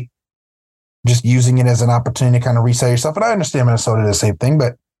bye, just using it as an opportunity to kind of reset yourself. And I understand Minnesota did the same thing,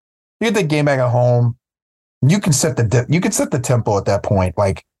 but you get the game back at home. You can set the tempo at that point.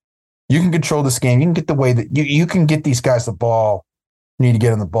 Like you can control this game. You can get the way that you can get these guys the ball. You need to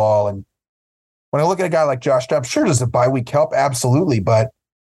get them the ball. And when I look at a guy like Josh Dobbs, sure, does the bye week help? Absolutely. But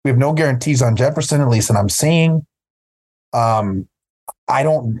we have no guarantees on Jefferson, at least that I'm seeing. I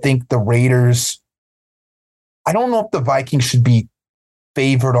don't think the Raiders, I don't know if the Vikings should be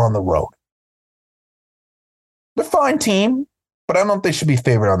favored on the road. They're a fine team, but I don't know if they should be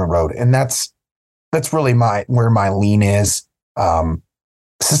favored on the road. And that's really where my lean is.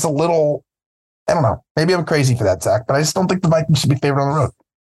 It's just a little, I don't know. Maybe I'm crazy for that, Zach, but I just don't think the Vikings should be favored on the road.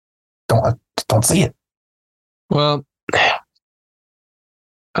 Don't see it. Well, I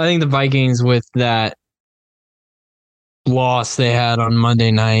think the Vikings, with that loss they had on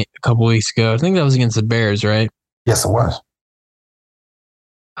Monday night a couple weeks ago, I think that was against the Bears, right? Yes, it was.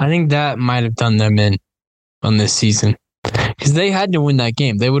 I think that might have done them in on this season because they had to win that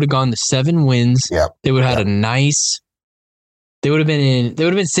game. They would have gone to 7 wins. Yep. They would have had a nice. They would have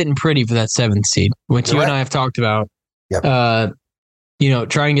been sitting pretty for that 7th seed, which You're you right. and I have talked about. Yep.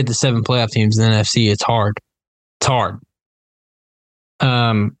 Trying to get the 7 playoff teams in the NFC, it's hard. It's hard.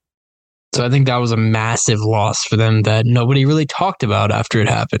 So I think that was a massive loss for them that nobody really talked about after it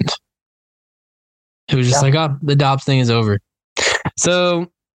happened. It was just the Dobbs thing is over. So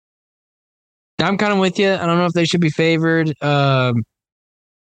I'm kind of with you. I don't know if they should be favored. The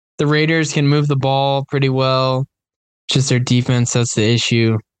Raiders can move the ball pretty well. Just their defense, that's the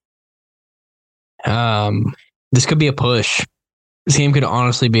issue. This could be a push. This game could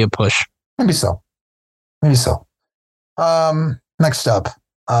honestly be a push. Maybe so. Next up,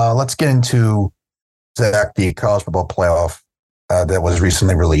 let's get into Zach, the college football playoff that was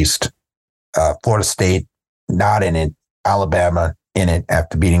recently released. Florida State not in it. Alabama in it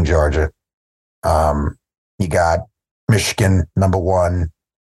after beating Georgia. You got Michigan number 1,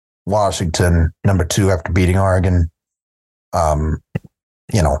 Washington number 2 after beating Oregon.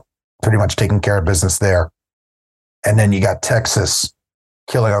 Pretty much taking care of business there. And then you got Texas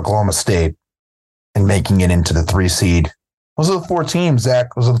killing Oklahoma State and making it into the 3 seed. Those are the 4 teams,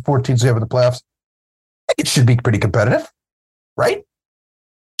 Zach. Those are the 4 teams we have in the playoffs. I think it should be pretty competitive, right?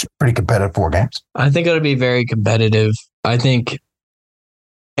 Pretty competitive 4 games. I think it'll be very competitive. I think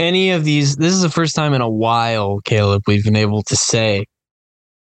any of these, this is the first time in a while, Caleb, we've been able to say,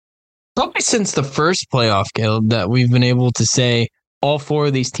 probably since the first playoff, Caleb, that we've been able to say all 4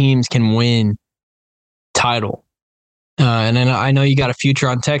 of these teams can win title. And then I know you got a future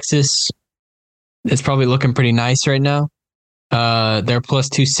on Texas. It's probably looking pretty nice right now. They're plus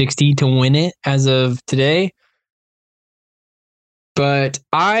 260 to win it as of today. But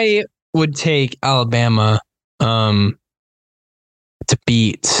I would take Alabama to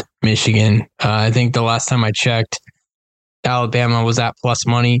beat Michigan. I think the last time I checked, Alabama was at plus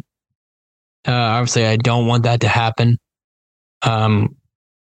money. Obviously, I don't want that to happen. I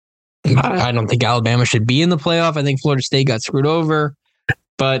don't think Alabama should be in the playoff. I think Florida State got screwed over.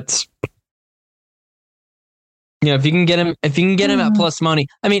 But if you can get him at plus money,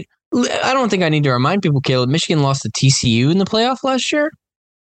 I mean, I don't think I need to remind people, Caleb. Michigan lost to TCU in the playoff last year.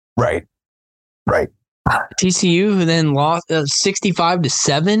 Right. TCU, who then lost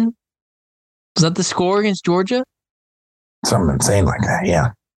 65-7. Was that the score against Georgia? Something insane like that. Yeah.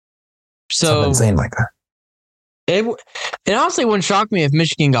 So something insane like that. It honestly wouldn't shock me if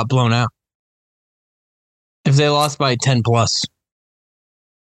Michigan got blown out. If they lost by 10 plus.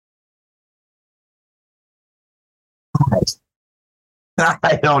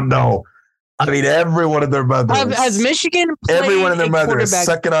 I don't know. I mean, everyone and their mother. Has Michigan played everyone and their mother is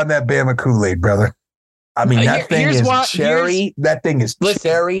sucking on that Bama Kool-Aid, brother. I mean, that thing is cherry. That thing is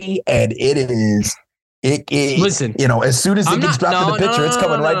cherry, and it is. Listen, as soon as it gets dropped in the pitcher, it's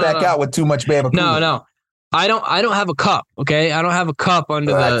coming right back out with too much Bama Kool-Aid. No. I don't have a cup, okay? I don't have a cup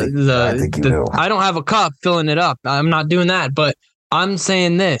under I don't have a cup filling it up. I'm not doing that, but I'm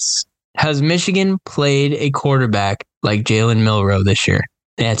saying this. Has Michigan played a quarterback like Jalen Milroe this year?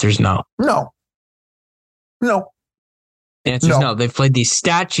 The answer is no. No. The answer is no. They've played these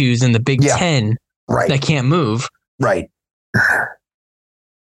statues in the Big Ten that can't move. Right.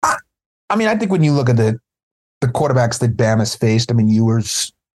 I mean, I think when you look at the quarterbacks that Bama's faced, I mean,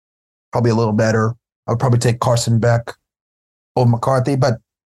 Ewer's probably a little better. I would probably take Carson Beck over McCarthy. But,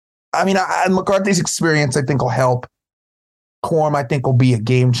 I mean, McCarthy's experience, I think, will help. Corum, I think, will be a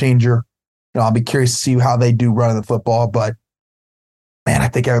game changer. I'll be curious to see how they do running the football. But, man, I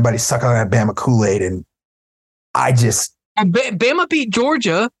think everybody's sucking on that Bama Kool-Aid. And I just... Bama beat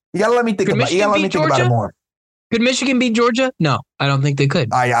Georgia. You got to let me think about it. You got to let me think about it more. Could Michigan beat Georgia? No, I don't think they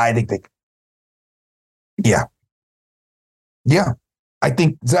could. I think they could. Yeah. Yeah. I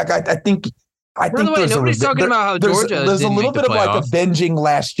think, Zach, I think nobody's talking about how Georgia there's a little bit of like avenging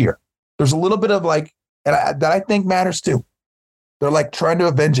last year. There's a little bit of like, that I think matters too. They're like trying to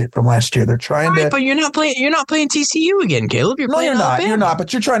avenge it from last year. They're trying to. But you're not playing TCU again, Caleb. You're playing Alabama. You're not.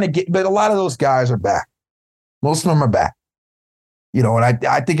 But you're trying to get. But a lot of those guys are back. Most of them are back. And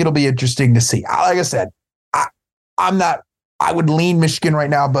I think it'll be interesting to see. Like I said, I'm not. I would lean Michigan right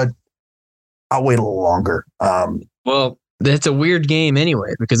now, but I'll wait a little longer. Well, that's a weird game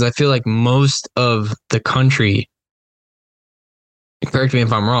anyway, because I feel like most of the country. Correct me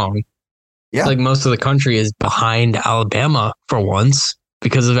if I'm wrong. Yeah. Like most of the country is behind Alabama for once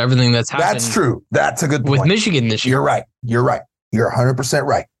because of everything that's happened. That's true. That's a good point. With Michigan this year. You're right. You're 100%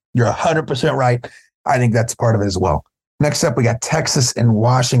 right. You're 100% right. I think that's part of it as well. Next up, we got Texas and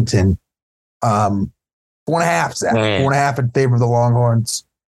Washington. 4.5, Zach. 4.5 in favor of the Longhorns.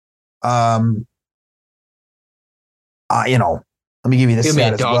 Let me give you the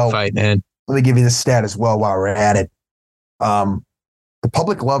stat as well. Fight, man. Let me give you the stat as well while we're at it. The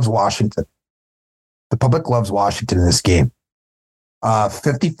public loves Washington. The public loves Washington in this game.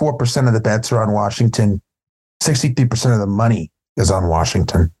 54% of the bets are on Washington. 63% of the money is on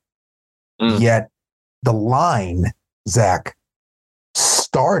Washington. Yet the line, Zach,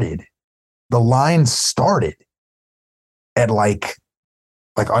 started at like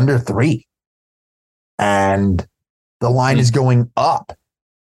under 3. And the line is going up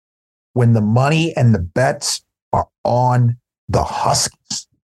when the money and the bets are on the Huskies.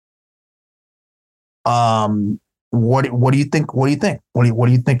 What do you think? What are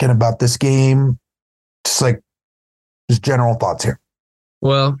you thinking about this game? Just general thoughts here.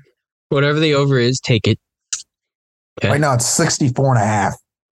 Well, whatever the over is, take it. Okay. Right now it's 64.5.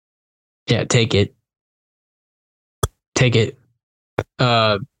 Yeah, take it.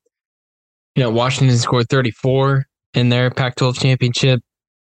 Washington scored 34 in their Pac-12 championship.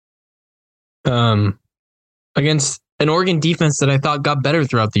 Against an Oregon defense that I thought got better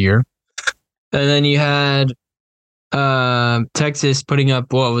throughout the year. And then you had Texas putting up,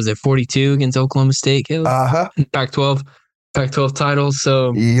 42 against Oklahoma State, Caleb? Pac-12 titles.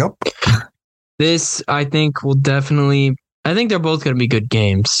 So yep. This, I think, will definitely... I think they're both going to be good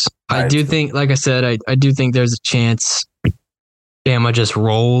games. I do think, like I said, I do think there's a chance Bama just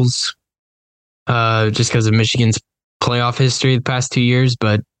rolls just because of Michigan's playoff history the past 2 years.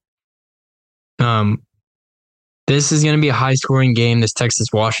 But this is going to be a high-scoring game, this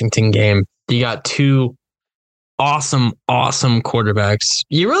Texas-Washington game. You got two awesome quarterbacks.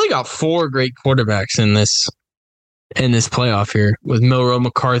 You really got 4 great quarterbacks in this playoff here with Milroe,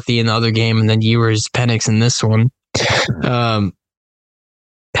 McCarthy in the other game, and then Ewers, Penix in this one.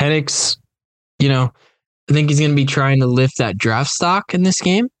 Penix, I think he's going to be trying to lift that draft stock in this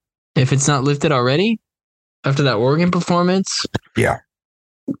game, if it's not lifted already after that Oregon performance. Yeah.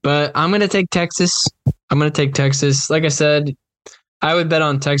 But I'm going to take Texas. Like I said, I would bet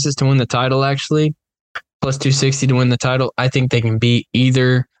on Texas to win the title, actually. Plus 260 to win the title. I think they can beat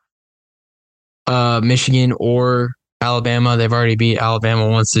either Michigan or Alabama. They've already beat Alabama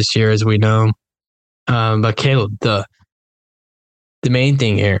once this year, as we know. But Caleb, the main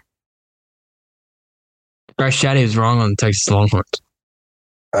thing here, Bryce Shaddy was wrong on the Texas Longhorns.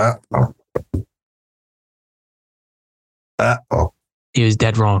 He was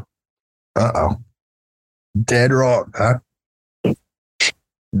dead wrong. Dead wrong, huh?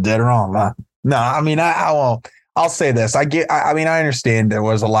 Dead wrong, huh? No, I mean, I'll say this. I understand there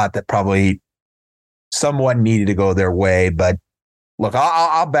was a lot that probably somewhat needed to go their way, but look,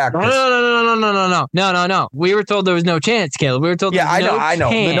 I'll back this. No. We were told there was no chance, Caleb. We were told I know.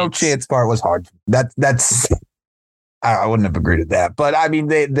 The no chance part was hard. That's I wouldn't have agreed with that. But I mean,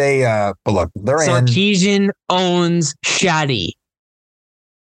 but look, they're Sarkisian owns Shaddy.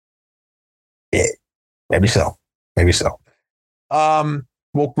 Yeah, maybe so.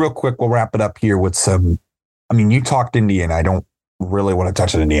 Well, real quick, we'll wrap it up here with some. I mean, you talked Indiana. I don't really want to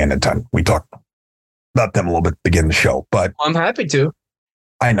touch on Indiana a ton. We talked about them a little bit to begin the show, but I'm happy to.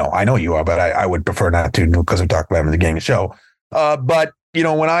 I know you are, but I would prefer not to because we talked about them in the beginning of the show. But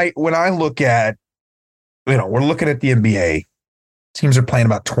when I look at, we're looking at the NBA. Teams are playing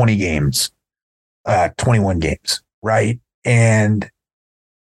about 20 games, 21 games, right? And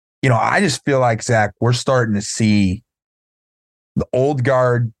I just feel like, Zach, we're starting to see the old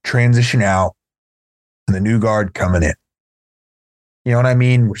guard transition out and the new guard coming in. You know what I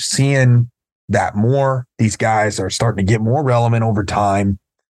mean? We're seeing that more. These guys are starting to get more relevant over time.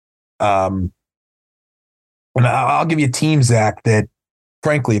 And I'll give you a team, Zach, that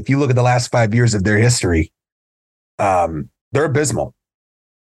frankly, if you look at the last 5 years of their history, they're abysmal.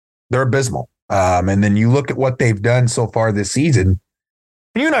 And then you look at what they've done so far this season.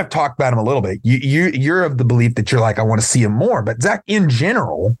 You and I've talked about them a little bit. You're of the belief that you're like, I want to see them more. But Zach, in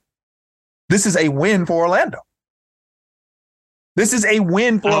general, this is a win for Orlando.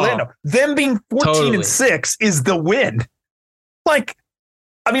 Orlando. Them being 14-6 is the win. Like,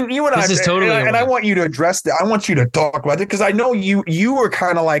 I mean, you and I, and I want you to address that. I want you to talk about it because I know you were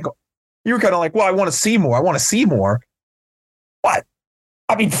kind of like, well, I want to see more. What?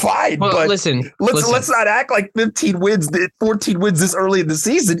 I mean, fine, well, but let's not act like 14 wins this early in the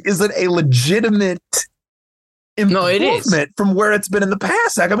season isn't a legitimate improvement from where it's been in the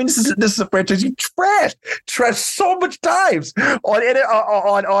past. Zach. I mean, this is a franchise you trash so much times on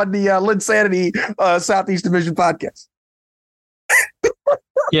the Linsanity Southeast Division podcast.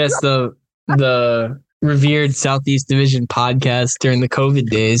 Yes, the revered Southeast Division podcast during the COVID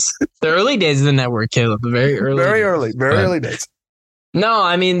days, the early days of the network, Caleb, very early days. No,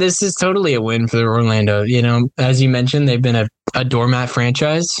 I mean, this is totally a win for Orlando. As you mentioned, they've been a doormat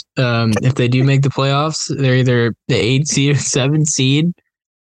franchise. If they do make the playoffs, they're either the 8 seed or 7 seed,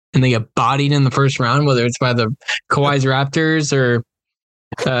 and they get bodied in the first round, whether it's by the Kawhi's Raptors or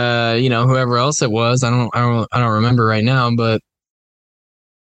whoever else it was. I don't remember right now, but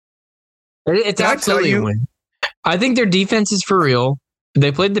it's absolutely a win. I think their defense is for real.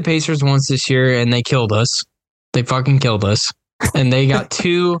 They played the Pacers once this year, and they killed us. They fucking killed us. And they got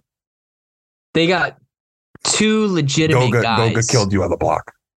two legitimate guys. Goga killed you on the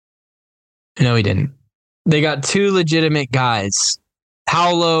block. No, he didn't. They got 2 legitimate guys,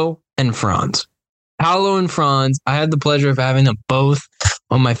 Paolo and Franz. I had the pleasure of having them both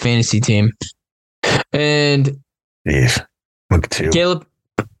on my fantasy team. And look at you. Caleb,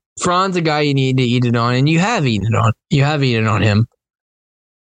 Franz, a guy you need to eat it on, and you have eaten it on him.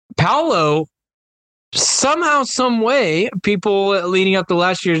 Paolo, somehow, some way, people leading up to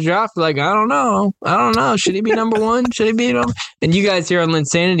last year's draft were like, I don't know. Should he be number 1? Should he be number? And you guys here on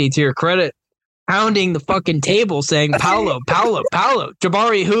Linsanity, to your credit, pounding the fucking table saying Paolo.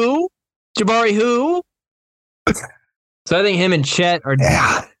 Jabari who? So I think him and Chet are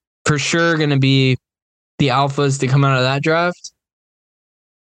for sure going to be the alphas to come out of that draft.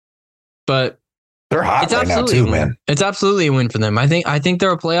 But they're hot right now too, man. It's absolutely a win for them. I think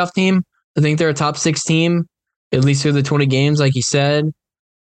they're a playoff team. I think they're a top 6 team, at least through the 20 games, like you said.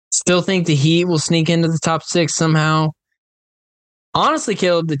 Still think the Heat will sneak into the top 6 somehow. Honestly,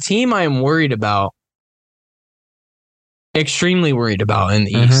 Caleb, the team I am worried about, extremely worried about in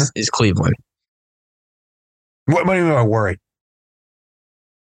the East is Cleveland. What do you mean by worried?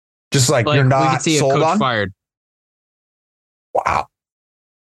 Just like you're not we could see sold a coach on? Fired. Wow.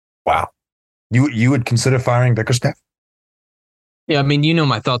 You would consider firing Bickerstaff? Yeah, I mean, you know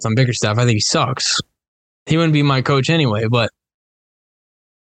my thoughts on Bickerstaff. I think he sucks. He wouldn't be my coach anyway, but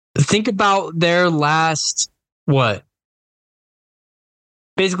think about their last,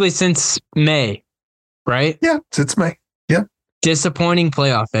 basically since May, right? Yeah, since May. Yeah. Disappointing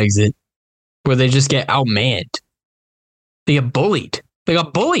playoff exit where they just get outmanned. They get bullied. They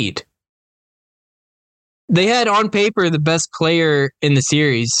got bullied. They had on paper the best player in the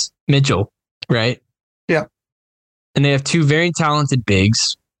series, Mitchell, right? Yeah. And they have two very talented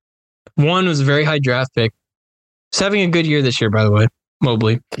bigs. One was a very high draft pick. He's having a good year this year, by the way,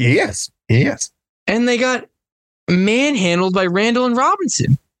 Mobley. Yes. And they got manhandled by Randall and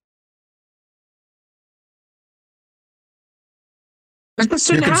Robinson. You're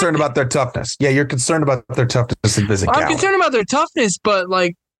concerned about their toughness. Yeah, you're concerned about their toughness and physicality. I'm concerned about their toughness, but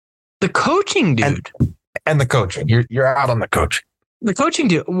like the coaching, dude. And the coaching. You're out on the coaching. The coaching,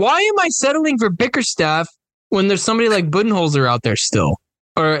 dude. Why am I settling for Bickerstaff when there's somebody like Budenholzer out there still?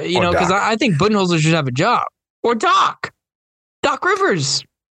 Or, because I think Budenholzer should have a job. Or Doc Rivers.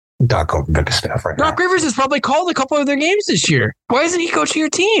 Doc Bickerstaff right now. Doc Rivers has probably called a couple of their games this year. Why isn't he coaching your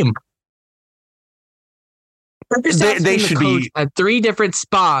team? They should be at 3 different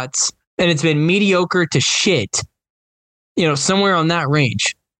spots, and it's been mediocre to shit. Somewhere on that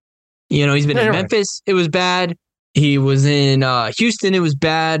range. He's been in Memphis. Right. It was bad. He was in Houston. It was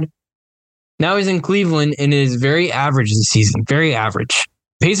bad. Now he's in Cleveland, and it is very average this season. Very average.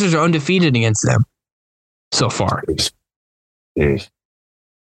 Pacers are undefeated against them so far,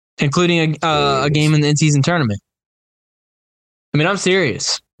 including a game in the in-season tournament. I mean, I'm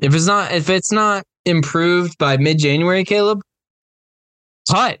serious. If it's not improved by mid-January, Caleb,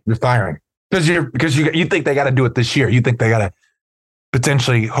 cut. You're firing because you think they got to do it this year. You think they got to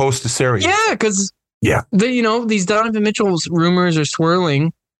potentially host a series. Yeah, because these Donovan Mitchell's rumors are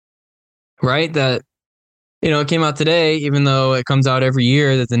swirling, right? That it came out today, even though it comes out every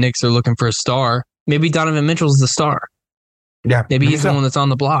year that the Knicks are looking for a star. Maybe Donovan Mitchell's the star. Yeah, maybe he's the one that's on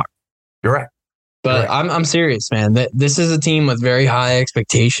the block. You're right. But I'm serious, man. This is a team with very high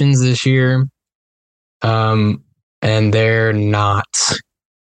expectations this year. And they're not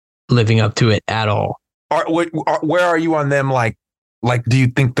living up to it at all. Where are you on them? Like, do you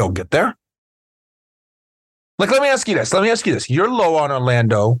think they'll get there? Like, let me ask you this. You're low on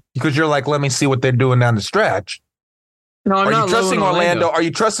Orlando because you're like, let me see what they're doing down the stretch. No, I'm not trusting Orlando. Are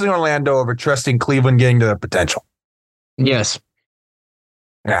you trusting Orlando over trusting Cleveland getting to their potential? Yes.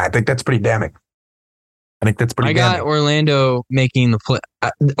 Yeah, I think that's pretty damning. I got Orlando making the play.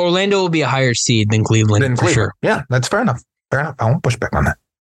 Orlando will be a higher seed than Cleveland for sure. Yeah, that's fair enough. I won't push back on that.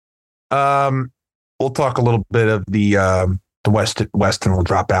 We'll talk a little bit of the West, and we'll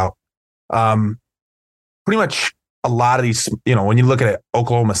drop out. Pretty much a lot of these, when you look at it,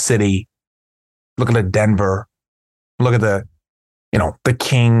 Oklahoma City, look at Denver, look at the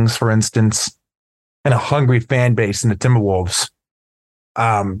Kings, for instance, and a hungry fan base in the Timberwolves.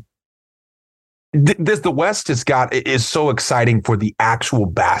 The West is so exciting for the actual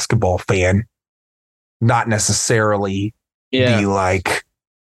basketball fan, not necessarily the like,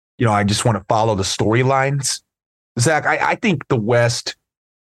 I just want to follow the storylines. Zach, I think the West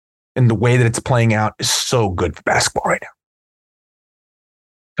and the way that it's playing out is so good for basketball right now.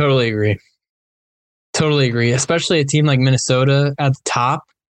 Totally agree. Especially a team like Minnesota at the top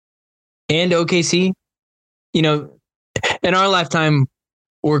and OKC. In our lifetime,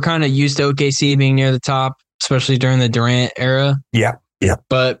 we're kind of used to OKC being near the top, especially during the Durant era. Yeah.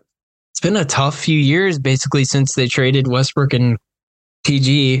 But it's been a tough few years, basically, since they traded Westbrook and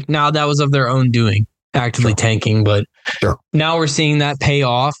PG. Now that was of their own doing, actively tanking. But now we're seeing that pay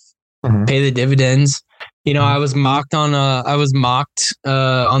off, pay the dividends. I was mocked on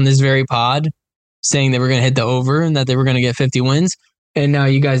this very pod, saying they were going to hit the over and that they were going to get 50 wins. And now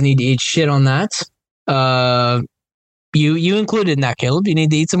you guys need to eat shit on that. You included in that, Caleb. You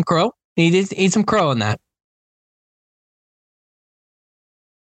need to eat some crow. You need to eat some crow on that.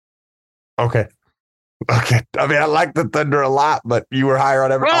 Okay. I mean, I like the Thunder a lot, but you were higher on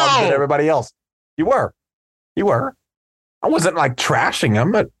than everybody else. You were. I wasn't like trashing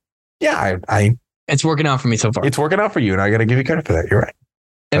them, but yeah, it's working out for me so far. It's working out for you, and I got to give you credit for that. You're right.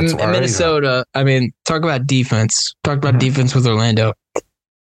 And Minnesota, I mean, talk about defense. Talk about defense with Orlando.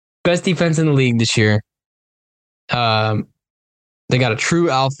 Best defense in the league this year. They got a true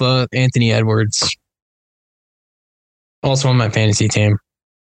alpha, Anthony Edwards. Also on my fantasy team.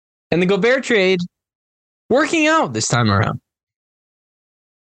 And the Gobert trade, working out this time around.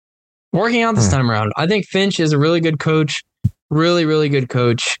 I think Finch is a really good coach. Really, really good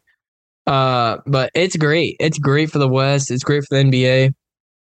coach. But it's great. It's great for the West. It's great for the NBA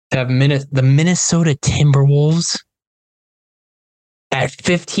to have the Minnesota Timberwolves at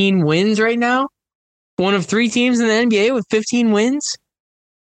 15 wins right now. One of 3 teams in the NBA with 15 wins.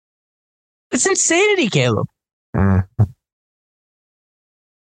 It's insanity, Caleb.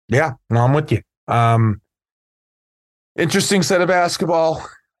 Yeah, no, I'm with you. Interesting set of basketball.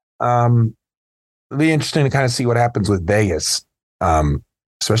 It'll be interesting to kind of see what happens with Vegas,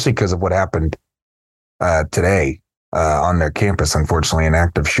 especially because of what happened today on their campus. Unfortunately, an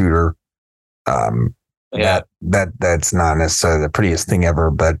active shooter. That's not necessarily the prettiest thing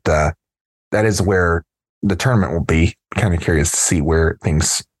ever, but that is where the tournament will be. Kind of curious to see where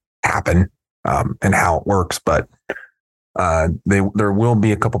things happen and how it works, but there will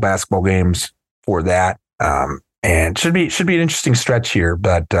be a couple basketball games for that, and should be an interesting stretch here.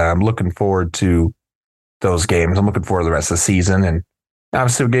 But I'm looking forward to those games. I'm looking forward to the rest of the season, and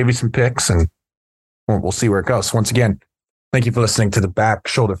obviously we gave you some picks, and we'll see where it goes. Once again, thank you for listening to the Back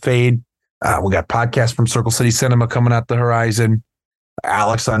Shoulder Fade. We got podcasts from Circle City Cinema coming out the horizon.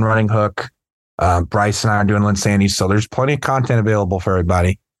 Alex on Running Hook. Bryce and I are doing Linsanity. So there's plenty of content available for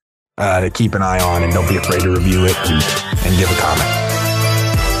everybody to keep an eye on, and don't be afraid to review it and give a comment.